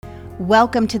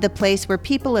Welcome to the place where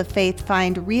people of faith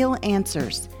find real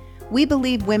answers. We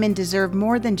believe women deserve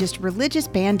more than just religious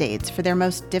band-aids for their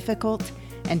most difficult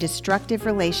and destructive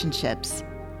relationships.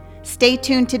 Stay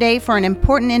tuned today for an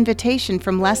important invitation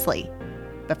from Leslie.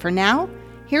 But for now,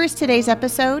 here is today's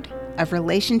episode of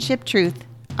Relationship Truth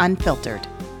Unfiltered.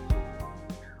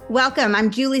 Welcome, I'm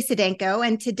Julie Sedenko,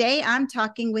 and today I'm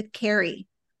talking with Carrie,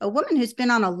 a woman who's been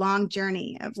on a long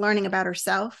journey of learning about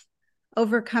herself,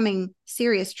 overcoming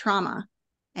serious trauma,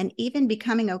 and even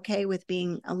becoming okay with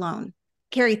being alone.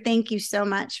 Carrie, thank you so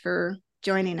much for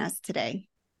joining us today.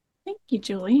 Thank you,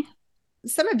 Julie.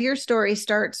 Some of your story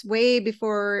starts way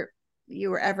before you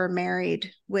were ever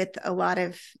married with a lot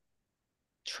of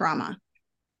trauma.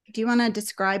 Do you want to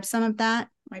describe some of that?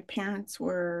 My parents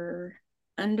were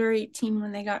under 18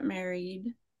 when they got married.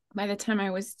 By the time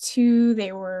I was 2,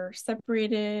 they were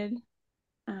separated.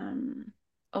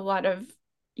 A lot of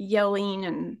yelling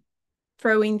and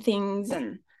throwing things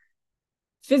and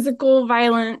physical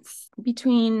violence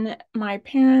between my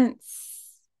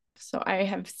parents. So I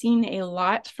have seen a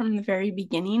lot from the very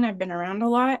beginning. I've been around a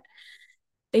lot.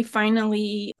 They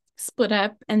finally split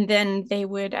up, and then they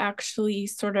would actually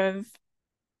sort of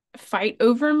fight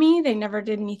over me. They never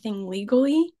did anything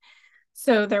legally.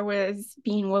 So there was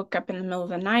being woke up in the middle of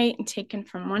the night and taken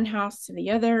from one house to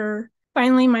the other.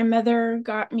 Finally, my mother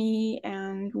got me,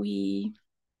 and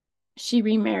she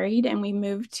remarried, and we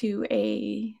moved to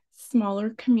a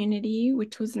smaller community,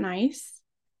 which was nice.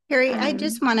 Carrie, I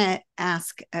just want to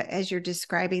ask, as you're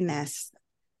describing this,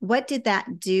 what did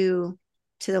that do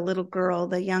to the little girl,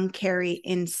 the young Carrie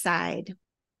inside?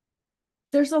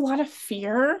 There's a lot of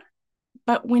fear,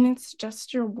 but when it's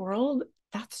just your world,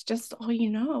 that's just all you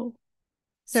know.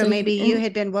 So maybe you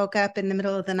had been woke up in the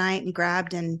middle of the night and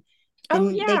grabbed, and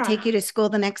they take you to school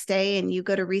the next day, and you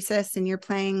go to recess and you're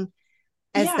playing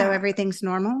as though everything's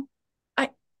normal.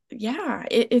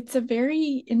 It's a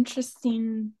very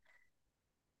interesting.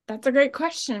 That's a great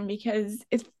question, because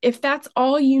if that's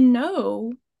all you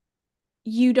know,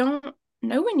 you don't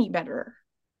know any better.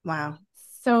 Wow.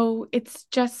 So it's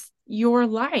just your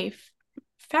life.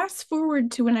 Fast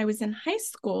forward to when I was in high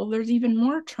school, there's even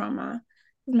more trauma.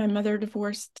 My mother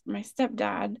divorced my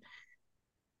stepdad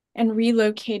and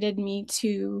relocated me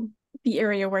to the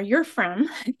area where you're from.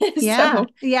 Yeah.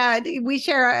 We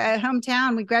share a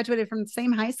hometown. We graduated from the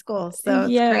same high school. So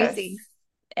it's crazy.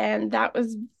 And that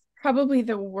was probably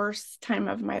the worst time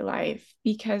of my life,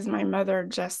 because my mother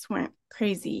just went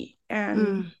crazy,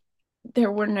 and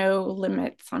there were no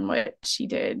limits on what she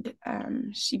did.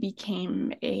 She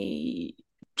became a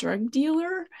drug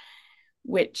dealer,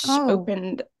 which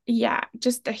opened,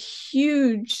 just a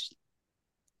huge,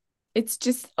 it's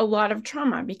just a lot of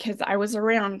trauma, because I was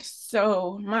around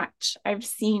so much. I've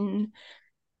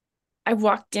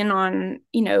walked in on,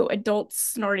 adults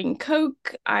snorting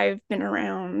coke. I've been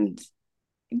around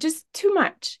just too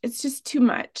much. It's just too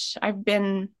much.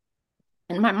 And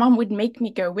my mom would make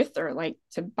me go with her, like,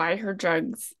 to buy her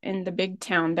drugs in the big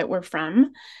town that we're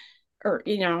from, or,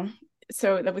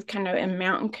 so that was kind of a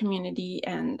mountain community.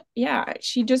 And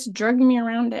she just drugged me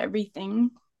around to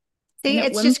everything. See,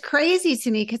 it's just crazy to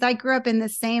me, because I grew up in the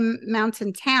same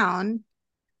mountain town,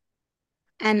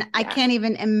 and I can't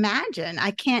even imagine.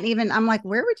 I'm like,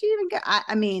 where would you even go?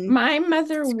 I mean, my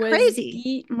mother was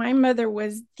crazy. My mother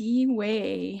was the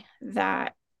way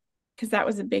that, because that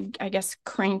was a big, I guess,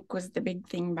 crank was the big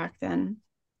thing back then.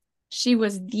 She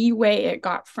was the way it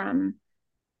got from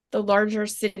the larger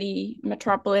city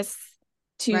metropolis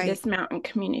to this mountain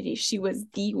community. She was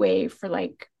the way for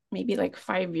maybe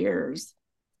 5 years.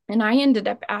 And I ended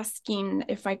up asking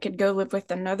if I could go live with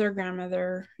another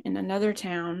grandmother in another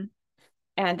town.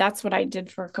 And that's what I did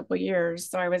for a couple of years.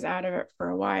 So I was out of it for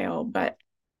a while. But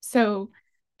so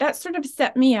that sort of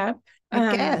set me up.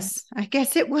 I guess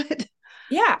it would.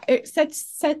 Yeah, it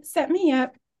set me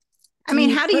up. I mean,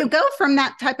 how do you go from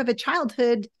that type of a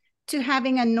childhood to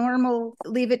having a normal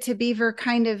Leave It to Beaver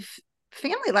kind of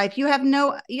family life? You have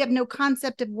no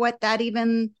concept of what that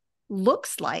even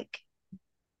looks like.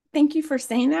 Thank you for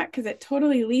saying that, because it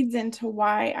totally leads into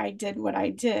why I did what I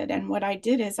did. And what I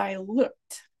did is I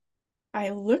looked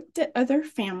at other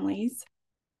families.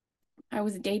 I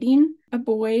was dating a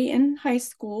boy in high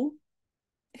school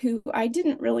who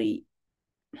he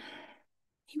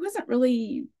wasn't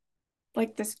really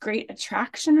like this great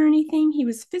attraction or anything. He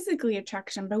was physically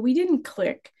attraction, but we didn't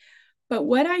click. But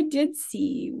what I did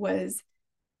see was,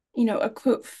 a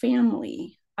quote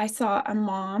family. I saw a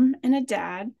mom and a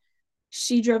dad.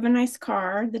 She drove a nice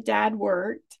car. The dad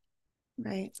worked.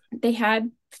 Right. They had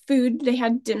food. They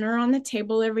had dinner on the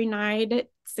table every night at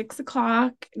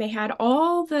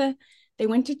 6:00. They They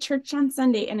went to church on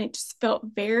Sunday, and it just felt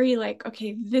very like,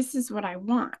 okay, this is what I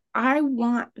want. I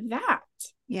want that.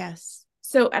 Yes.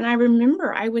 So, and I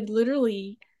remember I would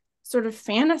literally sort of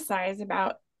fantasize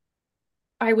about,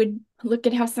 I would look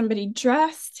at how somebody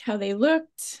dressed, how they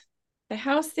looked, the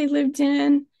house they lived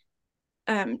in.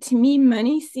 To me,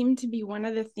 money seemed to be one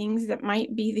of the things that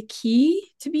might be the key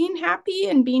to being happy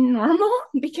and being normal,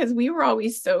 because we were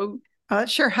always so Oh, it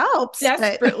sure helps.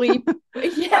 desperately,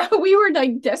 yeah, we were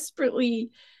like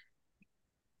desperately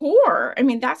poor. I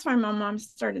mean, that's why my mom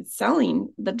started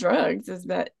selling the drugs, is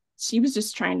that she was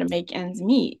just trying to make ends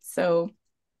meet. So,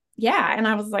 yeah. And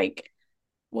I was like,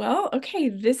 well, okay,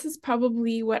 this is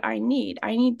probably what I need.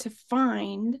 I need to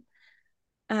find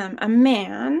a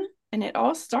man. And it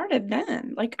all started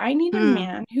then. Like, I need a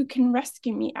man who can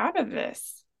rescue me out of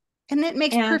this. And it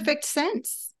makes perfect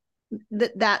sense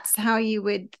that that's how you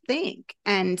would think.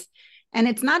 And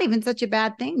it's not even such a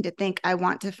bad thing to think, I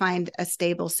want to find a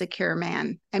stable, secure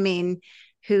man. I mean,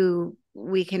 who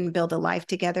we can build a life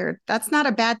together. That's not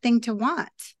a bad thing to want.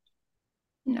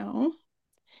 No.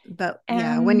 But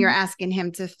yeah, when you're asking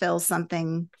him to fill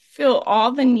something, fill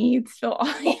all the needs, fill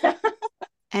all, yeah.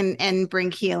 and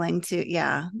bring healing to,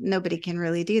 yeah, nobody can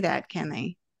really do that, can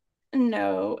they?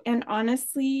 No. And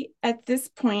honestly, at this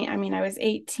point, I mean, I was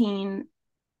 18.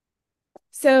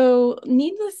 So,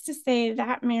 needless to say,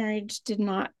 that marriage did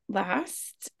not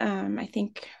last. I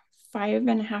think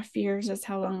 5.5 years is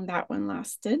how long that one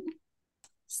lasted.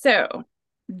 So,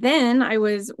 then I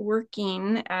was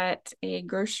working at a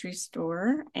grocery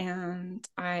store, and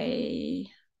I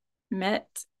met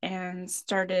and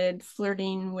started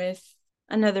flirting with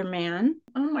another man.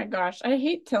 Oh my gosh, I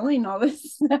hate telling all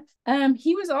this stuff.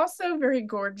 He was also very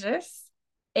gorgeous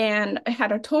and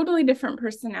had a totally different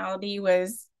personality,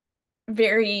 was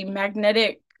very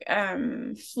magnetic,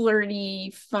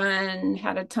 flirty, fun,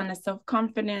 had a ton of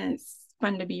self-confidence,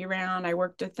 fun to be around. I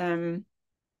worked with him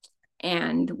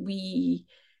and we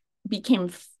became,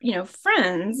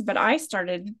 friends, but I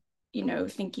started,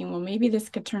 thinking, well, maybe this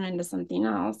could turn into something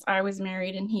else. I was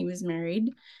married and he was married.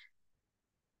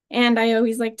 And I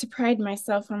always like to pride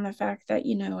myself on the fact that,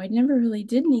 I never really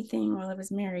did anything while I was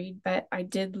married, but I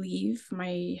did leave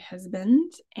my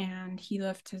husband and he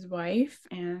left his wife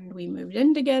and we moved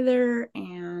in together,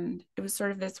 and it was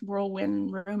sort of this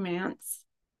whirlwind romance,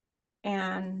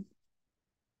 and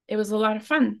it was a lot of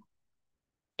fun.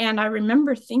 And I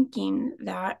remember thinking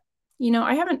that,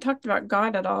 I haven't talked about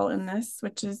God at all in this,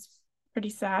 which is pretty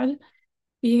sad,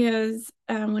 because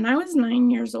when I was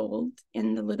 9 years old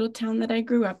in the little town that I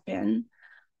grew up in,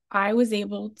 I was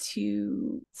able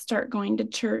to start going to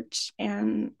church,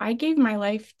 and I gave my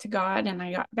life to God and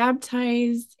I got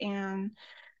baptized, and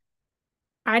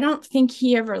I don't think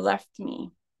he ever left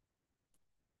me.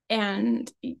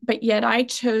 But yet I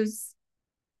chose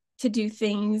to do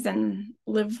things and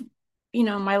live,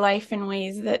 my life in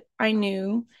ways that I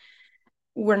knew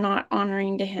were not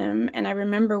honoring to him. And I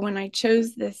remember when I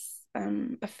chose this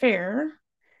affair,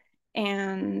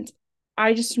 and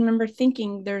I just remember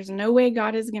thinking, there's no way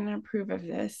God is going to approve of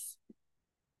this.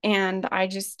 And I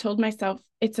just told myself,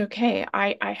 it's okay.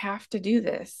 I have to do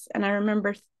this. And I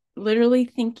remember literally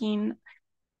thinking,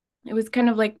 it was kind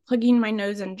of like plugging my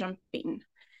nose and jumping,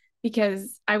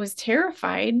 because I was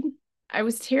terrified. I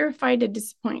was terrified to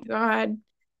disappoint God,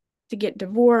 to get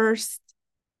divorced,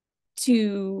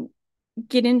 to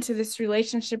get into this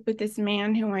relationship with this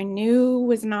man who I knew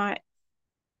was not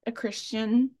a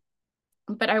Christian,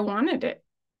 but I wanted it.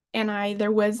 And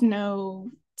there was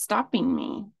no stopping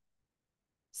me.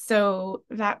 So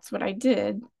that's what I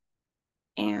did.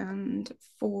 And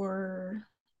for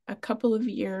a couple of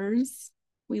years,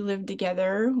 we lived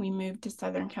together. We moved to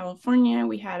Southern California.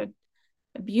 We had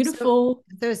a beautiful.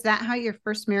 So is that how your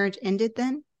first marriage ended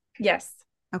then? Yes.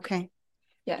 Okay.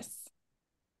 Yes.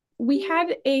 We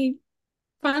had a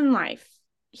fun life.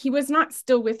 He was not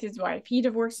still with his wife. He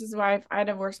divorced his wife. I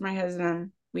divorced my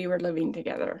husband. We were living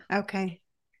together. Okay.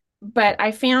 But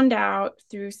I found out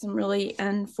through some really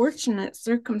unfortunate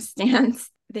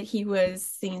circumstance that he was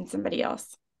seeing somebody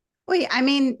else. Wait, I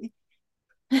mean,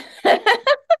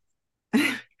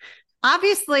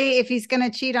 obviously, if he's going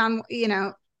to cheat on,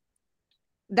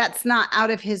 that's not out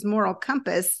of his moral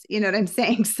compass. You know what I'm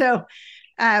saying? So,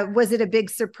 was it a big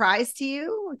surprise to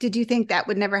you? Did you think that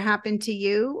would never happen to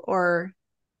you? Or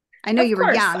I know you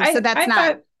were young, so that's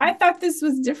not. I thought this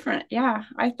was different. Yeah.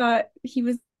 I thought he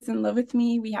was in love with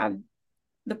me. We had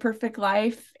the perfect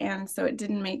life. And so it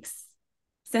didn't make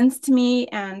sense to me.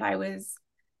 And I was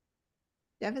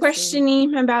questioning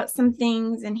him about some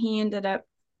things, and he ended up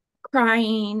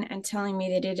crying and telling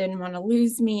me that he didn't want to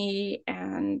lose me.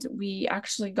 And we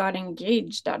actually got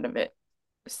engaged out of it.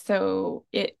 So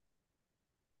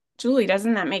Julie,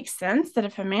 doesn't that make sense that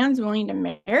if a man's willing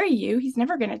to marry you, he's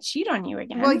never going to cheat on you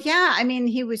Well, again? yeah, I mean,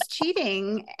 he was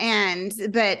cheating,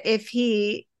 but if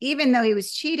he, even though he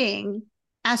was cheating,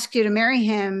 asked you to marry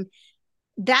him,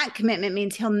 that commitment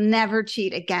means he'll never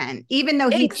cheat again, even though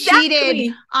he cheated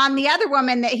Exactly. on the other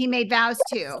woman that he made vows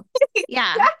to.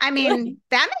 Yeah, I Exactly. mean,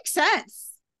 that makes sense.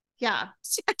 Yeah.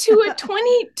 To a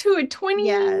 20,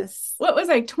 Yes. what was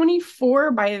I, 24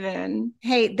 by then?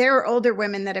 Hey, there are older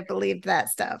women that have believed that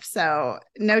stuff. So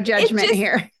no It judgment just,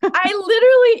 here. I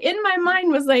literally in my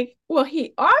mind was like, well,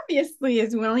 he obviously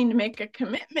is willing to make a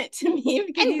commitment to me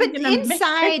because And he's but gonna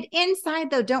marry.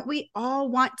 inside though, don't we all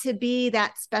want to be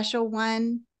that special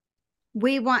one?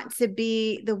 We want to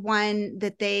be the one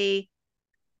that they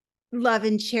love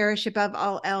and cherish above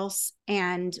all else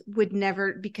and would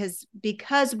never, because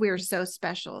we're so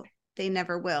special, they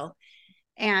never will.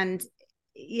 And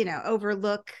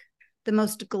overlook the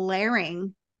most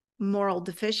glaring moral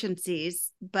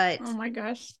deficiencies. But Oh my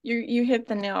gosh, you hit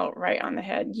the nail right on the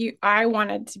head. I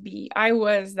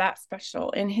was that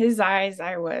special. In his eyes,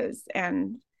 I was,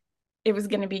 and it was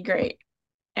gonna be great.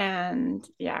 And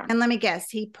yeah. and let me guess,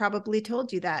 he probably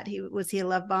told you that he a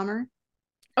love bomber.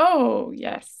 Oh,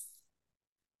 yes.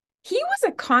 He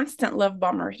was a constant love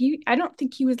bomber. I don't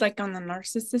think he was like on the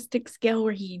narcissistic scale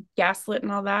where he gaslit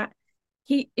and all that.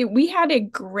 We had a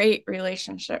great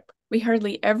relationship. We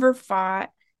hardly ever fought.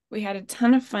 We had a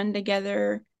ton of fun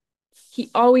together.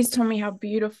 He always told me how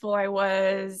beautiful I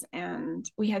was, and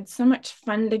we had so much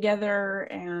fun together.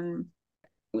 And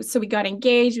so we got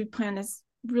engaged. We planned this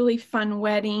really fun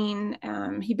wedding.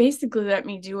 He basically let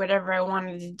me do whatever I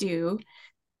wanted to do.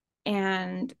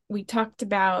 And we talked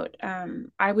about,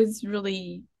 I was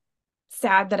really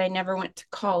sad that I never went to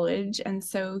college. And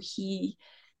so he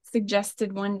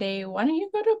suggested one day, why don't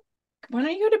you go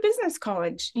to business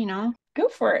college? Go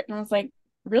for it. And I was like,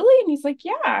 really? And he's like,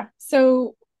 yeah.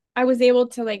 So I was able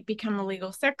to like become a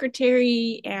legal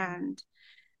secretary, and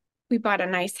we bought a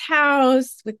nice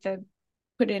house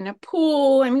put in a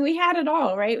pool. I mean, we had it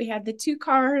all, right? We had the two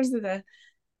cars,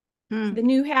 Hmm. the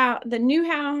new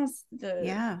house,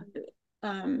 Yeah.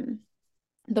 um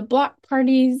the block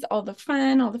parties, all the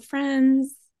fun, all the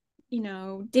friends,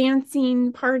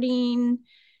 dancing, partying.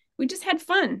 We just had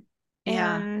fun.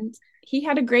 Yeah. And he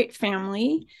had a great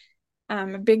family,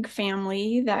 a big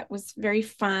family that was very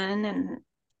fun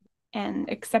and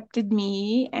accepted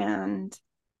me, and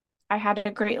I had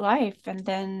a great life. And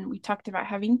then we talked about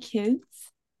having kids,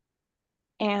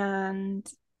 and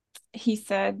he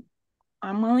said,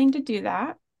 I'm willing to do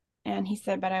that. And he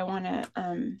said, but I want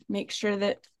to make sure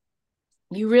that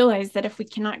you realize that if we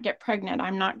cannot get pregnant,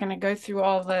 I'm not going to go through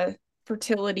all the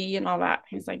fertility and all that.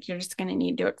 He's like, you're just going to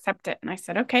need to accept it. And I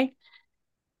said, okay.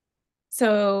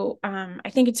 So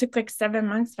I think it took like 7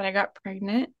 months, but I got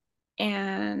pregnant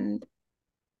and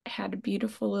had a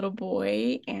beautiful little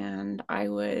boy, and I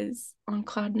was on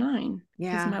cloud nine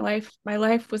because Yeah. my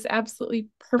life was absolutely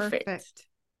perfect. Perfect.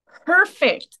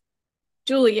 Perfect.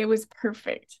 Julie, it was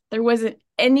perfect. There wasn't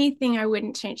anything I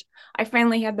wouldn't change. I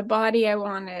finally had the body I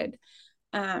wanted.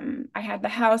 I had the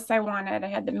house I wanted, I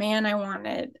had the man I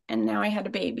wanted, and now I had a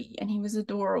baby, and he was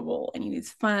adorable and he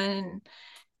was fun.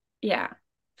 Yeah.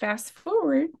 Fast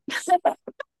forward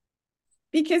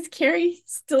because Carrie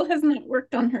still has not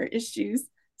worked on her issues,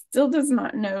 still does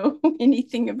not know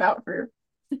anything about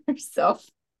herself.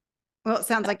 Well, it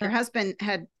sounds like your husband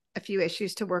had a few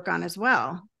issues to work on as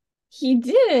well. He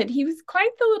did. He was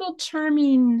quite the little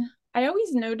charming. I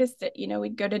always noticed it,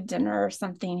 we'd go to dinner or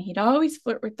something. He'd always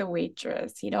flirt with the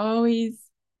waitress.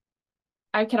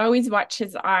 I could always watch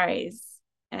his eyes,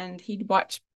 and he'd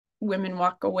watch women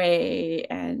walk away.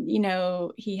 And,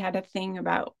 he had a thing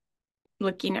about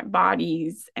looking at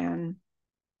bodies. And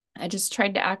I just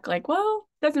tried to act like, well,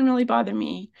 it doesn't really bother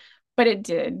me, but it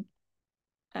did.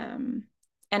 Um,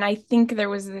 and I think there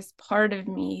was this part of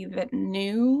me that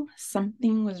knew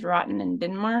something was rotten in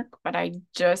Denmark, but I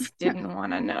just didn't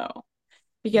want to know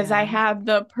because I Yeah. had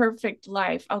the perfect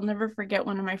life. I'll never forget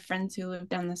one of my friends who lived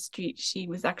down the street. She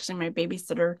was actually my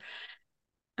babysitter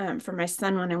for my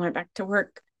son when I went back to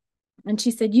work. And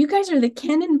she said, you guys are the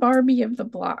Ken and Barbie of the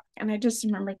block. And I just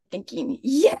remember thinking,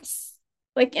 yes,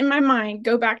 like in my mind,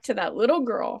 go back to that little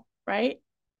girl, right?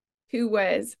 Who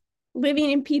was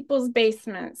living in people's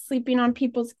basements, sleeping on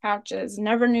people's couches,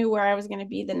 never knew where I was going to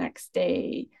be the next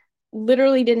day,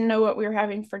 literally didn't know what we were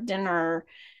having for dinner,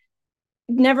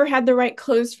 never had the right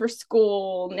clothes for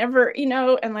school, never,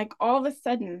 and like all of a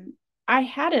sudden I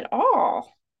had it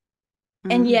all.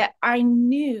 And Mm. yet I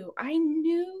knew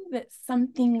that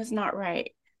something was not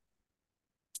right.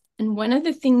 And one of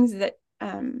the things that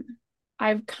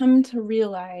I've come to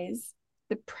realize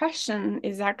depression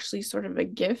is actually sort of a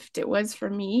gift. It was for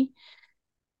me,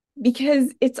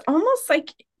 because it's almost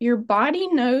like your body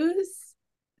knows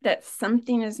that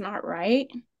something is not right.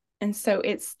 And so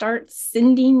it starts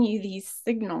sending you these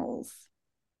signals,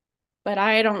 but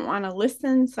I don't want to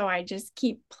listen. So I just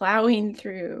keep plowing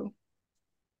through.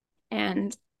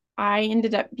 And I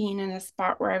ended up being in a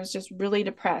spot where I was just really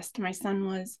depressed. My son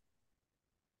was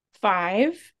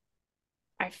 5.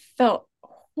 I felt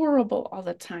horrible all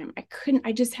the time.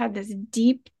 I just had this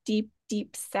deep, deep,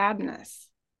 deep sadness.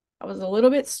 I was a little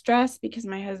bit stressed because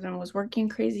my husband was working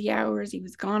crazy hours. He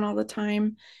was gone all the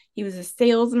time. He was a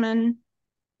salesman.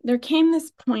 There came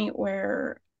this point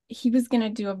where he was going to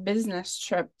do a business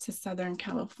trip to Southern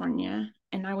California,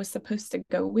 and I was supposed to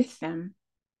go with them.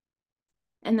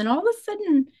 And then all of a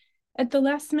sudden, at the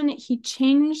last minute, he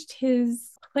changed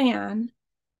his plan.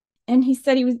 And he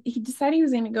decided he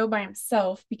was going to go by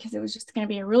himself because it was just going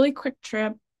to be a really quick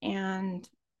trip. And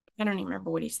I don't even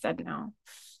remember what he said now.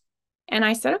 And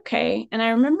I said, okay. And I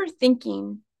remember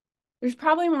thinking, there's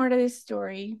probably more to this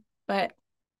story, but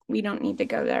we don't need to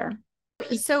go there.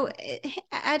 So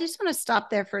I just want to stop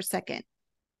there for a second,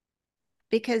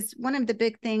 because one of the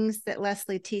big things that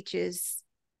Leslie teaches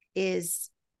is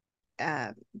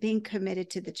being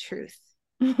committed to the truth.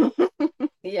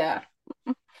 Yeah.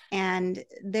 And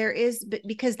there is,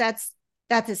 because that's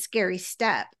a scary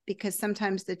step, because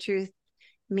sometimes the truth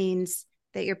means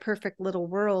that your perfect little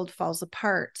world falls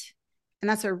apart. And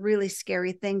that's a really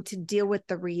scary thing, to deal with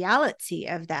the reality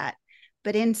of that.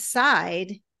 But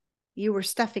inside, you were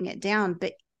stuffing it down,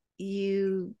 but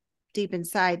you deep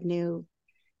inside knew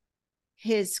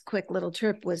his quick little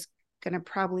trip was going to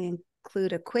probably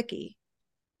include a quickie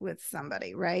with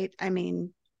somebody, right? I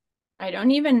mean, I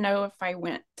don't even know if I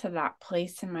went to that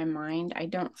place in my mind. I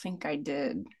don't think I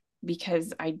did,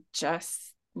 because I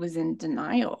just was in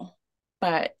denial.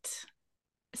 But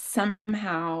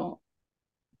somehow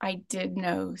I did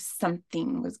know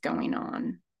something was going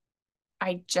on.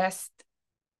 I just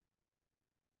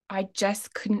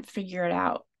couldn't figure it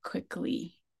out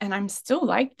quickly. And I'm still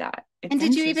like that. and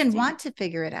did you even want to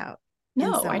figure it out?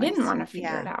 No, I didn't want to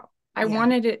figure it out. I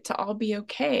wanted it to all be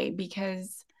okay,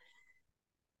 because,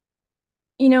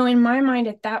 in my mind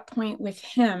at that point with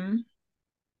him,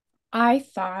 I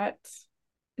thought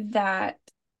that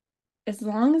as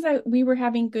long as we were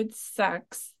having good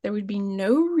sex, there would be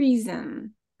no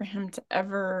reason for him to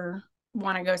ever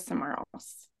want to go somewhere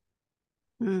else.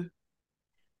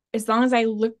 As long as I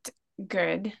looked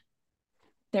good,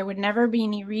 there would never be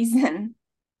any reason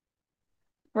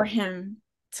for him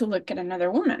to look at another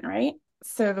woman, right?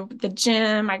 So the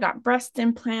gym, I got breast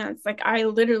implants. Like, I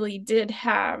literally did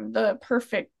have the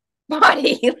perfect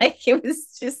body. Like, it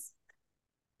was just,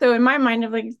 so in my mind,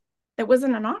 of like, that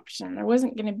wasn't an option. There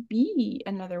wasn't going to be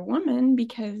another woman,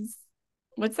 because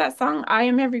what's that song? I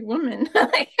am every woman.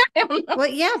 Like, I don't know. Well,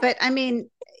 yeah, but I mean,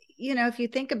 if you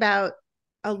think about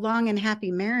a long and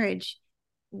happy marriage,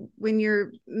 when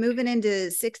you're moving into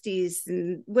 60s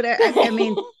and whatever, I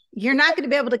mean, you're not going to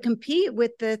be able to compete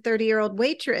with the 30-year-old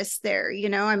waitress there,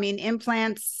 I mean,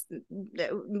 implants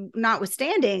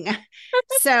notwithstanding.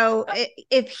 So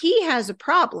if he has a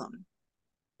problem.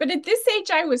 But at this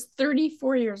age, I was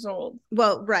 34 years old.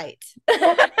 Well, right.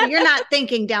 You're not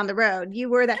thinking down the road. You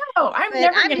were that. No, I'm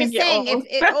never going to get saying, old.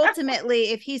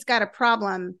 Ultimately, if he's got a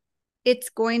problem,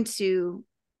 it's going to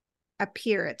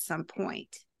appear at some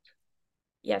point.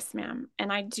 Yes, ma'am.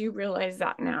 And I do realize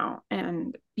that now.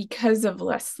 And because of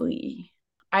Leslie,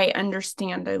 I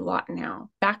understand a lot now.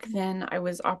 Back then, I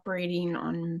was operating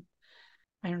on,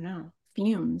 I don't know,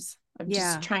 fumes of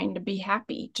just trying to be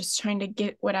happy, just trying to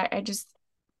get what I just.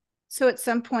 So at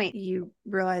some point, you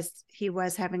realized he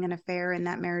was having an affair and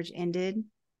that marriage ended?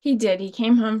 He did. He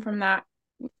came home from that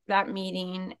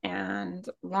meeting, and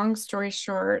long story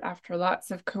short, after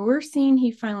lots of coercing, he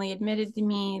finally admitted to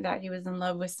me that he was in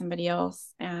love with somebody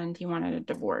else and he wanted a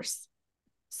divorce.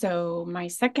 So my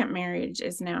second marriage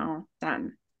is now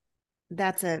done.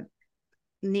 That's a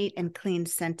neat and clean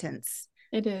sentence.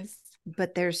 It is.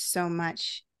 But there's so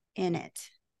much in it.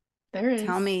 There is.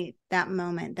 Tell me that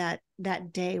moment,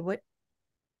 that day, what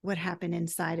happened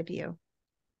inside of you?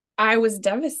 I was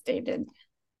devastated.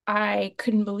 I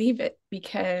couldn't believe it,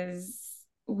 because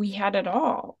we had it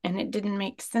all and it didn't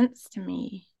make sense to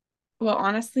me. Well,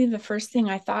 honestly, the first thing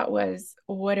I thought was,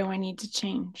 what do I need to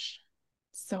change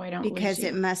so I don't lose you? Because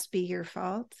it must be your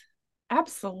fault?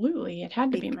 Absolutely. It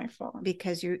had to be my fault.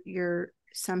 Because you're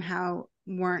somehow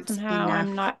weren't somehow enough.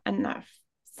 I'm not enough.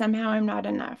 Somehow I'm not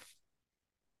enough.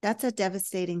 That's a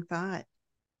devastating thought.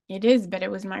 It is, but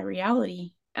it was my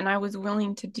reality. And I was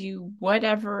willing to do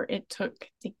whatever it took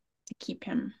to to keep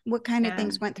him. What kind of And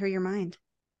things went through your mind?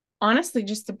 honestly,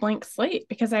 just a blank slate,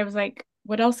 because I was like,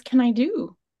 what else can I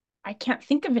do? I can't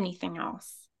think of anything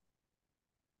else.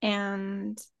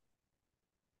 And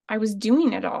I was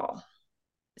doing it all.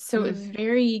 So it was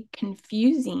very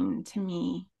confusing to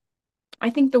me. I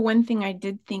think the one thing I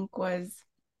did think was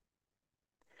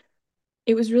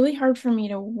it was really hard for me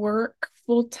to work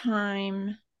full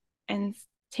time and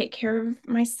take care of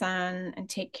my son and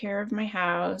take care of my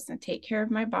house and take care of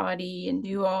my body and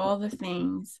do all the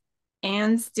things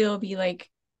and still be like,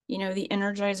 the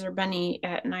Energizer Bunny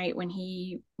at night when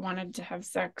he wanted to have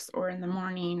sex or in the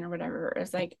morning or whatever. It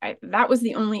was like, that was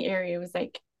the only area. It was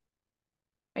like,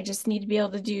 I just need to be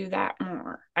able to do that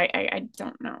more. I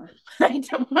don't know. I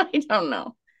don't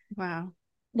know. Wow.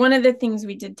 One of the things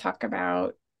we did talk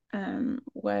about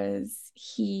was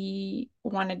he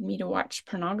wanted me to watch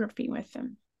pornography with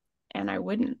him, and I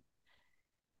wouldn't.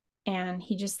 And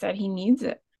he just said he needs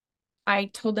it. I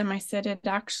told him, I said, it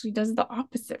actually does the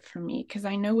opposite for me because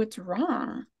I know it's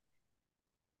wrong.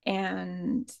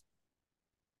 And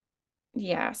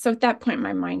yeah, so at that point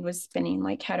my mind was spinning,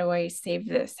 like, how do I save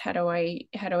this? How do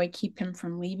I keep him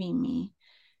from leaving me?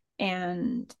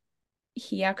 And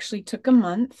he actually took a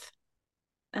month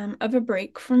of a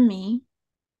break from me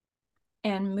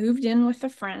and moved in with a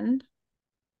friend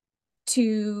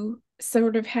to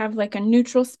sort of have like a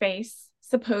neutral space,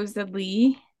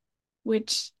 supposedly,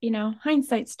 which,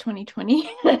 hindsight's 2020,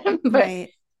 but Right.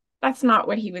 that's not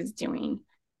what he was doing.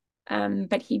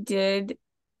 But he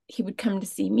would come to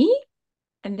see me,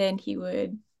 and then he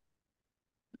would,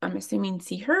 I'm assuming,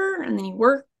 see her, and then he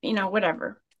worked,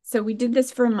 whatever. So we did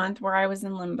this for a month where I was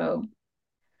in limbo.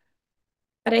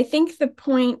 But I think the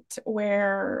point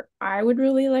where I would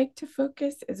really like to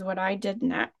focus is what I did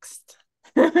next.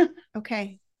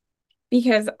 Okay.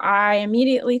 Because I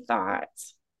immediately thought,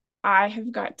 I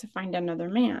have got to find another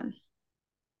man.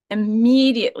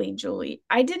 Immediately, Julie.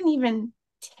 I didn't even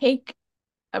take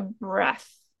a breath.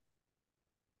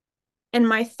 And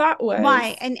my thought was,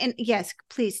 why? And yes,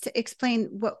 please, to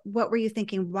explain what were you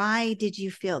thinking? Why did you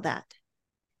feel that?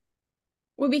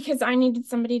 well, because I needed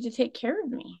somebody to take care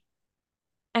of me.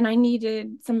 And I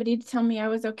needed somebody to tell me I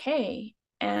was okay,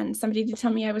 and somebody to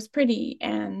tell me I was pretty,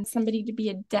 and somebody to be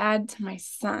a dad to my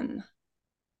son.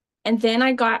 And then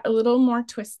I got a little more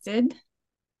twisted.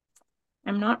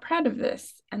 I'm not proud of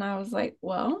this. And I was like,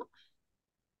 well,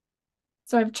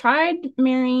 so I've tried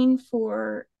marrying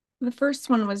for, the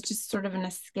first one was just sort of an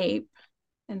escape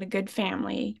and the good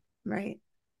family. Right.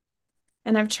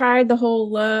 And I've tried the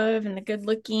whole love and the good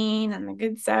looking and the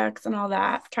good sex and all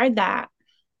that. Tried that.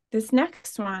 This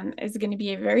next one is going to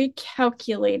be a very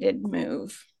calculated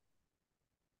move.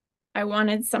 I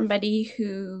wanted somebody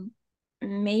who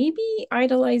maybe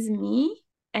idolized me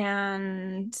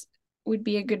and would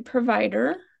be a good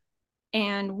provider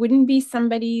and wouldn't be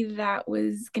somebody that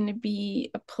was going to be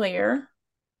a player,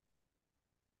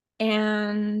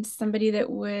 and somebody that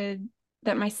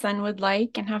my son would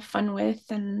like and have fun with,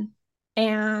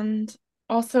 and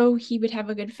also he would have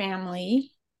a good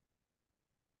family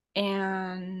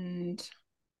and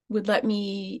would let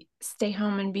me stay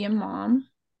home and be a mom,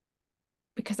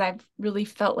 because I've really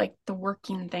felt like the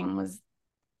working thing was the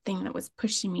thing that was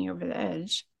pushing me over the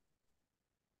edge.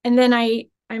 And then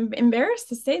I'm embarrassed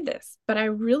to say this, but I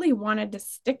really wanted to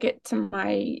stick it to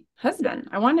my husband.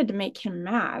 I wanted to make him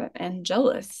mad and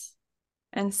jealous.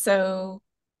 And so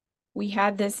we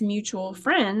had this mutual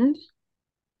friend,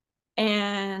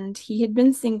 and he had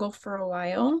been single for a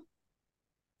while,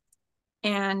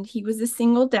 and he was a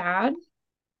single dad.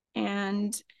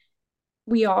 And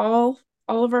we all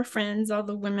of our friends, all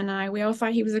the women and I, we all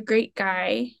thought he was a great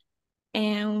guy.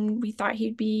 And we thought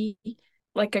he'd be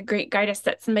like a great guy to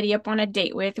set somebody up on a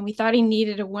date with. And we thought he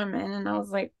needed a woman. And I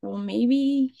was like, well,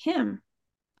 maybe him.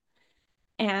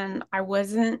 And I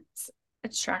wasn't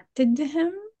attracted to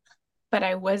him, but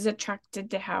I was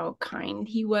attracted to how kind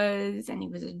he was. And he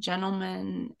was a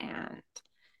gentleman. And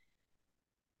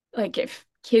like, if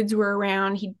kids were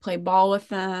around, he'd play ball with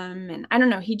them. And I don't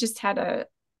know, he just had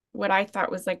what I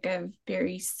thought was like a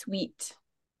very sweet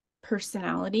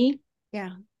personality.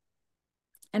 Yeah.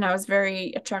 And I was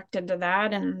very attracted to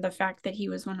that. And the fact that he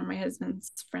was one of my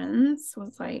husband's friends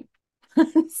was like,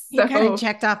 You kind of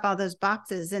checked off all those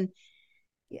boxes. And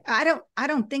I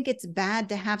don't think it's bad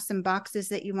to have some boxes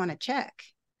that you want to check.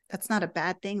 That's not a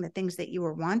bad thing, the things that you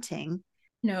were wanting.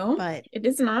 No, but it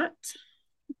is not.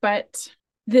 But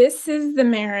this is the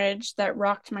marriage that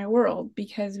rocked my world,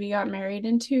 because we got married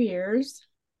in 2 years.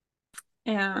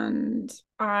 And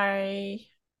I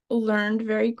learned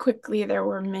very quickly there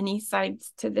were many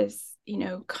sides to this,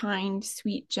 kind,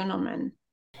 sweet gentleman.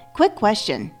 Quick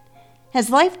question. Has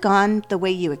life gone the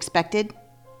way you expected?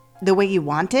 The way you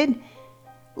wanted?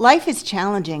 Life is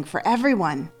challenging for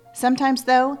everyone. Sometimes,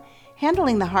 though,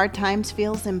 handling the hard times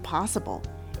feels impossible.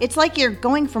 It's like you're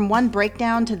going from one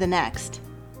breakdown to the next.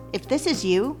 If this is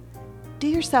you, do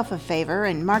yourself a favor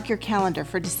and mark your calendar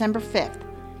for December 5th.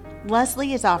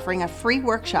 Leslie is offering a free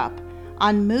workshop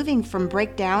on moving from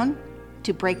breakdown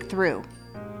to breakthrough.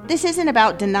 This isn't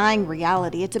about denying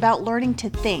reality, it's about learning to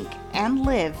think and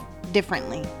live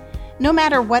differently. No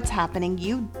matter what's happening,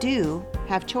 you do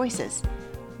have choices.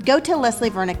 Go to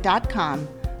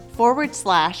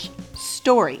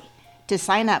leslievernick.com/story to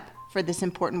sign up for this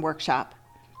important workshop.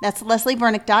 That's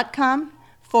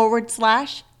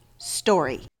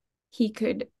leslievernick.com/story. He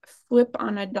could flip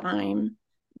on a dime,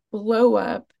 blow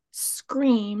up,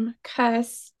 scream,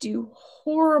 cuss, do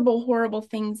horrible, horrible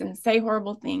things, and say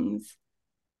horrible things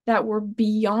that were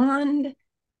beyond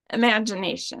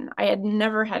imagination. I had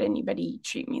never had anybody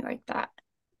treat me like that.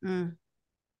 And,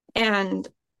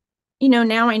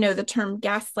 now I know the term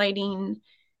gaslighting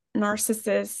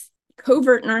narcissist,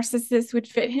 covert narcissist would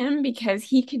fit him because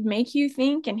he could make you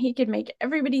think, and he could make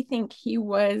everybody think he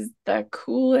was the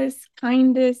coolest,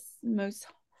 kindest, most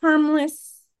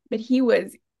harmless, but he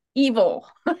was evil.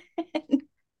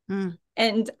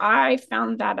 And I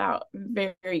found that out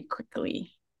very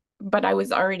quickly, but I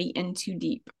was already in too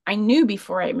deep. I knew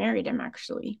before I married him,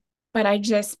 actually, but I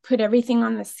just put everything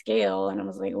on the scale and I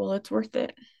was like, well, it's worth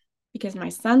it because my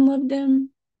son loved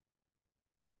him.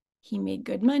 He made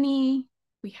good money.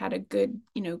 We had a good,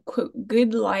 quote,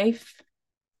 good life.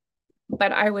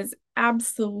 But I was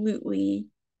absolutely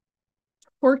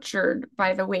tortured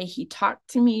by the way he talked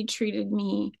to me, treated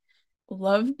me,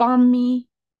 love bombed me.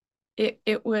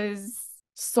 It was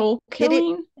soul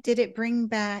killing. Did it bring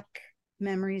back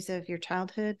memories of your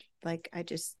childhood? Like, I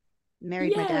just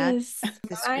married my dad. Yes.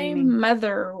 My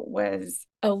mother was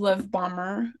a love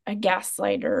bomber, a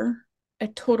gaslighter, a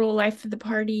total life of the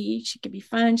party. She could be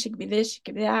fun. She could be this. She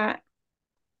could be that.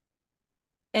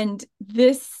 And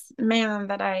this man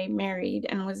that I married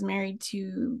and was married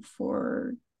to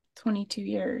for 22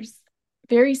 years,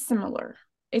 very similar.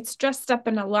 It's dressed up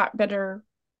in a lot better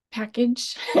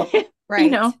package.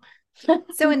 Right.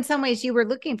 So in some ways you were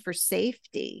looking for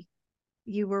safety.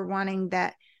 You were wanting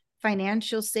that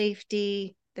financial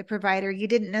safety, the provider. You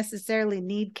didn't necessarily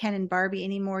need Ken and Barbie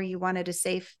anymore. You wanted a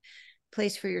safe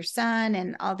place for your son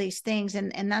and all these things.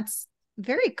 And that's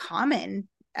very common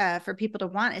for people to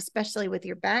want, especially with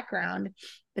your background.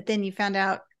 But then you found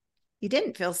out you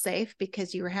didn't feel safe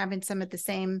because you were having some of the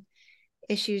same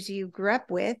issues you grew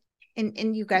up with.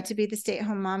 And you got to be the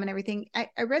stay-at-home mom and everything. I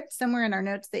read somewhere in our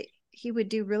notes that he would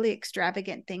do really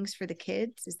extravagant things for the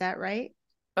kids. Is that right?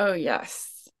 Oh,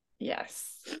 yes.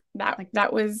 Yes.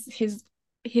 That was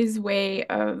his way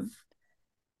of,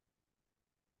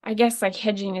 I guess, like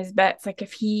hedging his bets. Like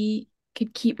if he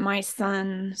could keep my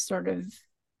son sort of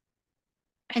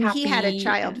happy. And he had a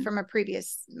child from a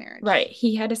previous marriage. Right.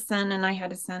 He had a son and I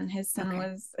had a son. His son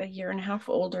was a year and a half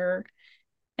older.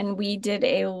 And we did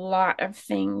a lot of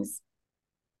things.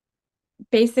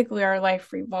 Basically, our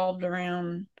life revolved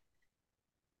around,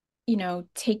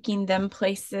 taking them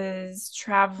places,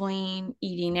 traveling,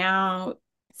 eating out,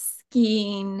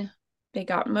 skiing. They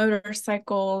got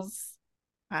motorcycles.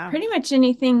 Wow. Pretty much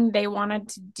anything they wanted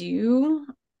to do,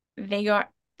 they got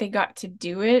to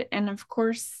do it. And of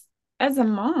course, as a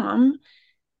mom,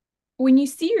 when you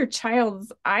see your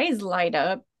child's eyes light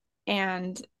up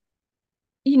and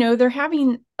they're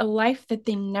having a life that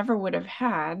they never would have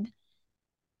had,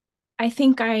 I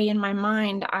think in my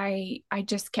mind, I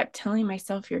just kept telling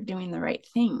myself, you're doing the right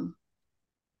thing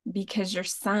because your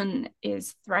son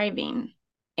is thriving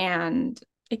and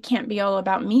it can't be all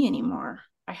about me anymore.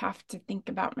 I have to think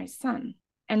about my son.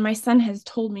 And my son has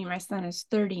told me, my son is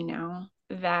 30 now,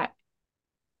 that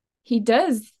he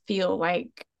does feel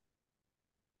like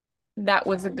that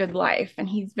was a good life. And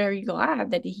he's very glad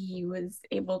that he was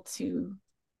able to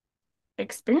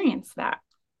experience that.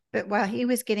 But while he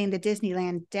was getting the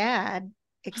Disneyland dad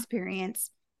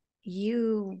experience,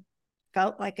 you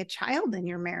felt like a child in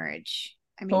your marriage.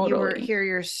 I mean, totally.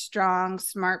 You're a strong,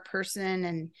 smart person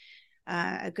and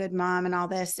a good mom and all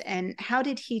this. And how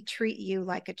did he treat you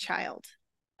like a child?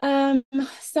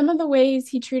 Some of the ways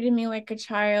he treated me like a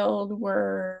child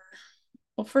were,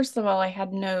 well, first of all, I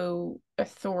had no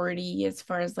authority as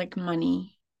far as like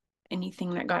money,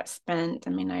 anything that got spent.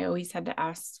 I mean, I always had to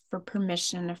ask for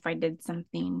permission if I did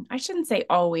something. I shouldn't say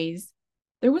always.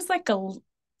 There was like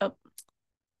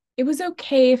it was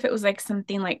okay if it was like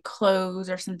something like clothes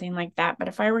or something like that. But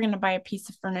if I were going to buy a piece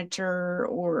of furniture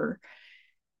or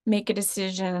make a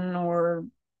decision or,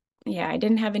 I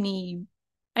didn't have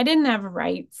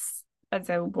rights as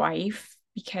a wife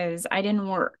because I didn't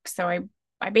work. So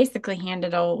I basically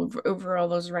handed over all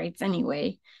those rights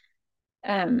anyway.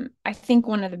 I think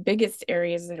one of the biggest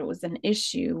areas that it was an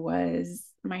issue was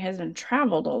my husband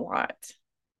traveled a lot,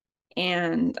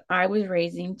 and I was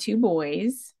raising two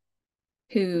boys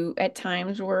who at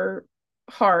times were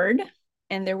hard,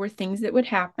 and there were things that would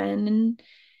happen and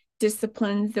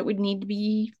disciplines that would need to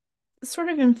be sort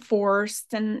of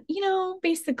enforced, and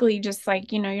basically just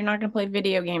like, you're not going to play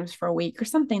video games for a week or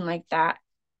something like that.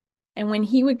 And when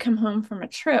he would come home from a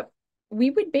trip, we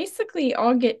would basically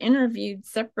all get interviewed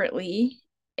separately,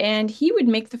 and he would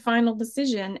make the final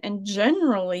decision. And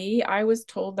generally, I was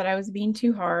told that I was being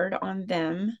too hard on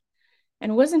them.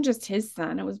 And it wasn't just his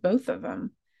son, it was both of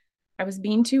them. I was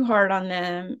being too hard on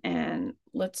them, and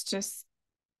let's just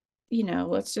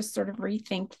sort of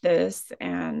rethink this.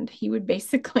 And he would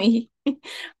basically,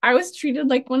 I was treated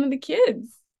like one of the kids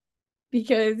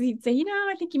because he'd say,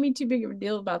 I think you made too big of a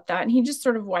deal about that. And he'd just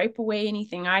sort of wipe away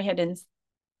anything I had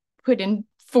put in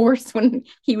force when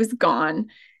he was gone.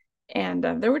 And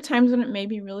there were times when it made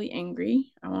me really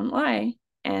angry. I won't lie.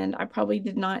 And I probably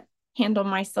did not handle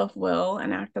myself well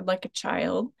and acted like a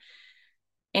child.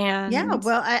 Yeah, And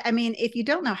well, I mean, if you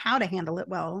don't know how to handle it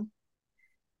well,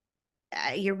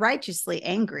 you're righteously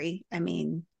angry. I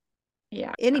mean,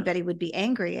 yeah, anybody would be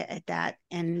angry at that.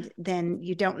 And then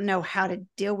you don't know how to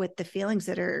deal with the feelings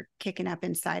that are kicking up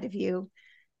inside of you.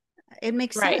 It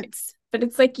makes right. sense. But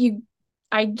it's like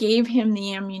I gave him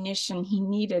the ammunition he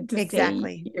needed to say,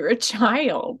 Exactly. you're a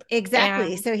child.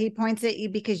 Exactly. And So he points at you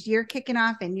because you're kicking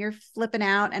off and you're flipping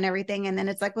out and everything. And then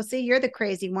it's like, well, see, you're the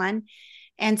crazy one.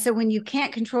 And so when you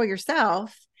can't control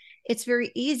yourself, it's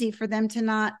very easy for them to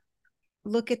not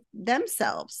look at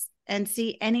themselves and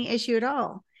see any issue at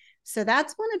all. So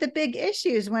that's one of the big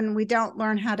issues when we don't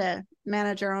learn how to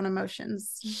manage our own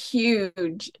emotions.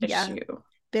 huge Yeah, issue.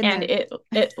 been And there.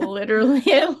 it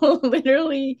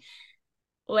literally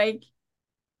like,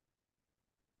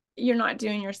 you're not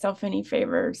doing yourself any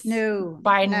favors No,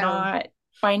 by no.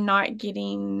 not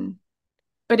getting,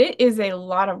 but it is a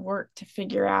lot of work to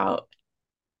figure out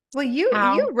Well, you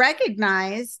how.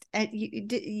 recognized and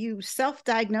you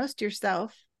self-diagnosed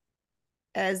yourself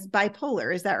as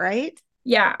bipolar. Is that right?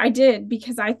 Yeah, I did,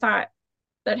 because I thought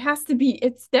that has to be,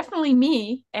 it's definitely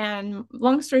me. And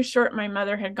long story short, my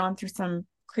mother had gone through some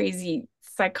crazy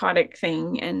psychotic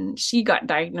thing and she got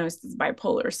diagnosed as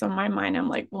bipolar. So in my mind, I'm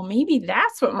like, well, maybe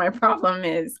that's what my problem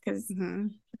is, because Mm-hmm.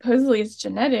 supposedly it's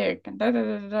genetic and da da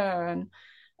da da. And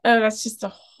oh, that's just a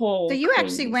So whole you actually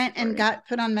crazy went and story. got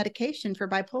put on medication for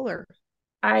bipolar.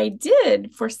 I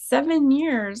did for 7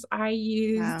 years. I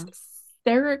used Wow.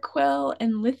 Seroquel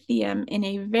and lithium in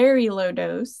a very low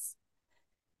dose.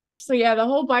 So yeah, the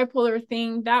whole bipolar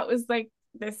thing, that was like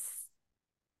this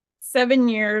 7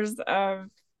 years of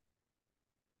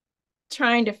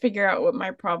trying to figure out what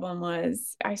my problem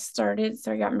was.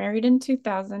 So I got married in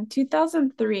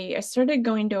 2003. I started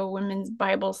going to a women's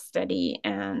Bible study,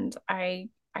 and I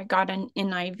got an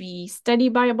NIV study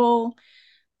Bible.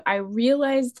 I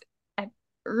realized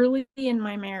early in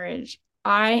my marriage,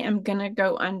 I am going to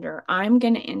go under. I'm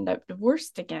going to end up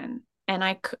divorced again. And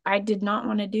I did not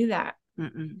want to do that.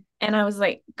 Mm-mm. And I was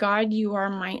like, God, you are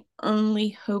my only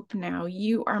hope now.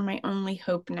 You are my only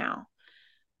hope now.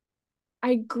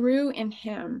 I grew in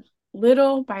him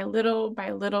little by little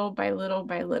by little by little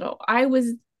by little. I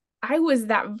was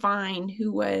that vine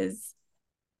who was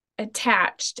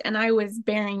attached, and I was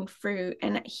bearing fruit,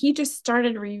 and he just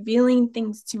started revealing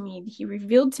things to me. He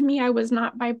revealed to me I was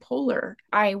not bipolar.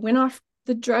 I went off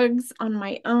the drugs on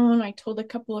my own. I told a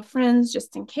couple of friends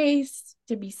just in case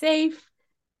to be safe,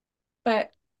 but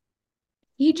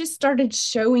he just started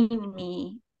showing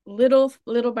me little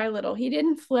by little. He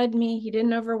didn't flood me, he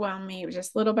didn't overwhelm me. It was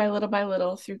just little by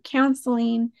little through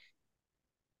counseling.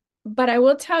 But I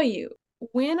will tell you,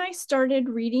 when I started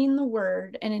reading the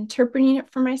word and interpreting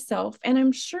it for myself, and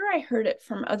I'm sure I heard it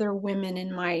from other women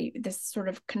in this sort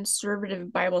of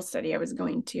conservative Bible study I was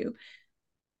going to,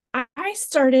 I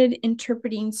started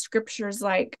interpreting scriptures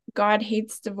like God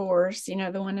hates divorce, the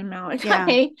one in Yeah.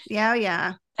 Malachi, Yeah.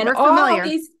 Yeah. and We're all familiar.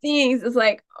 these things. Is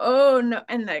like, oh no,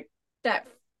 and that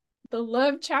the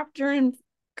love chapter in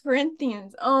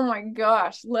Corinthians. Oh my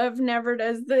gosh, love never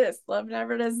does this, love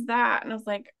never does that. And I was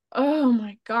like, oh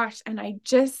my gosh. And I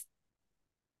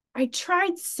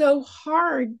tried so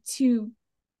hard to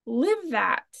live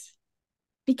that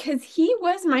because he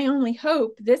was my only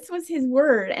hope. This was his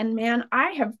word. And man,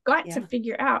 I have got to Yeah.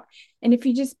 figure out. And if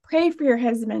you just pray for your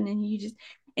husband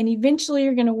and eventually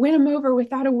you're going to win him over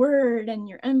without a word and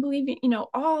you're unbelieving,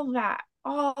 all that.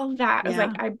 I was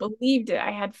like, Yeah. I believed it. I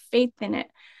had faith in it.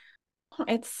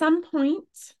 At some point,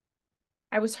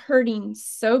 I was hurting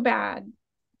so bad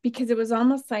because it was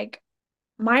almost like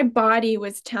my body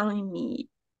was telling me,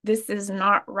 this is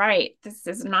not right. This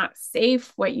is not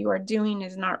safe. What you are doing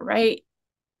is not right.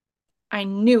 I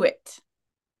knew it,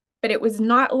 but it was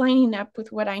not lining up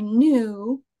with what I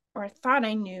knew or thought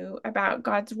I knew about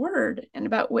God's word and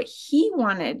about what he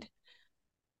wanted.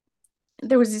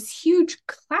 There was this huge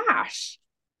clash.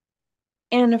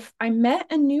 And if I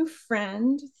met a new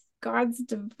friend, God's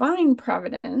divine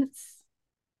providence,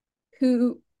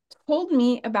 who told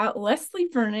me about Leslie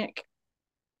Vernick,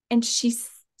 and she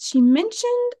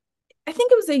mentioned, I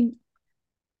think it was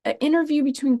an interview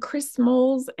between Chris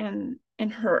Moles and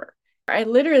her. I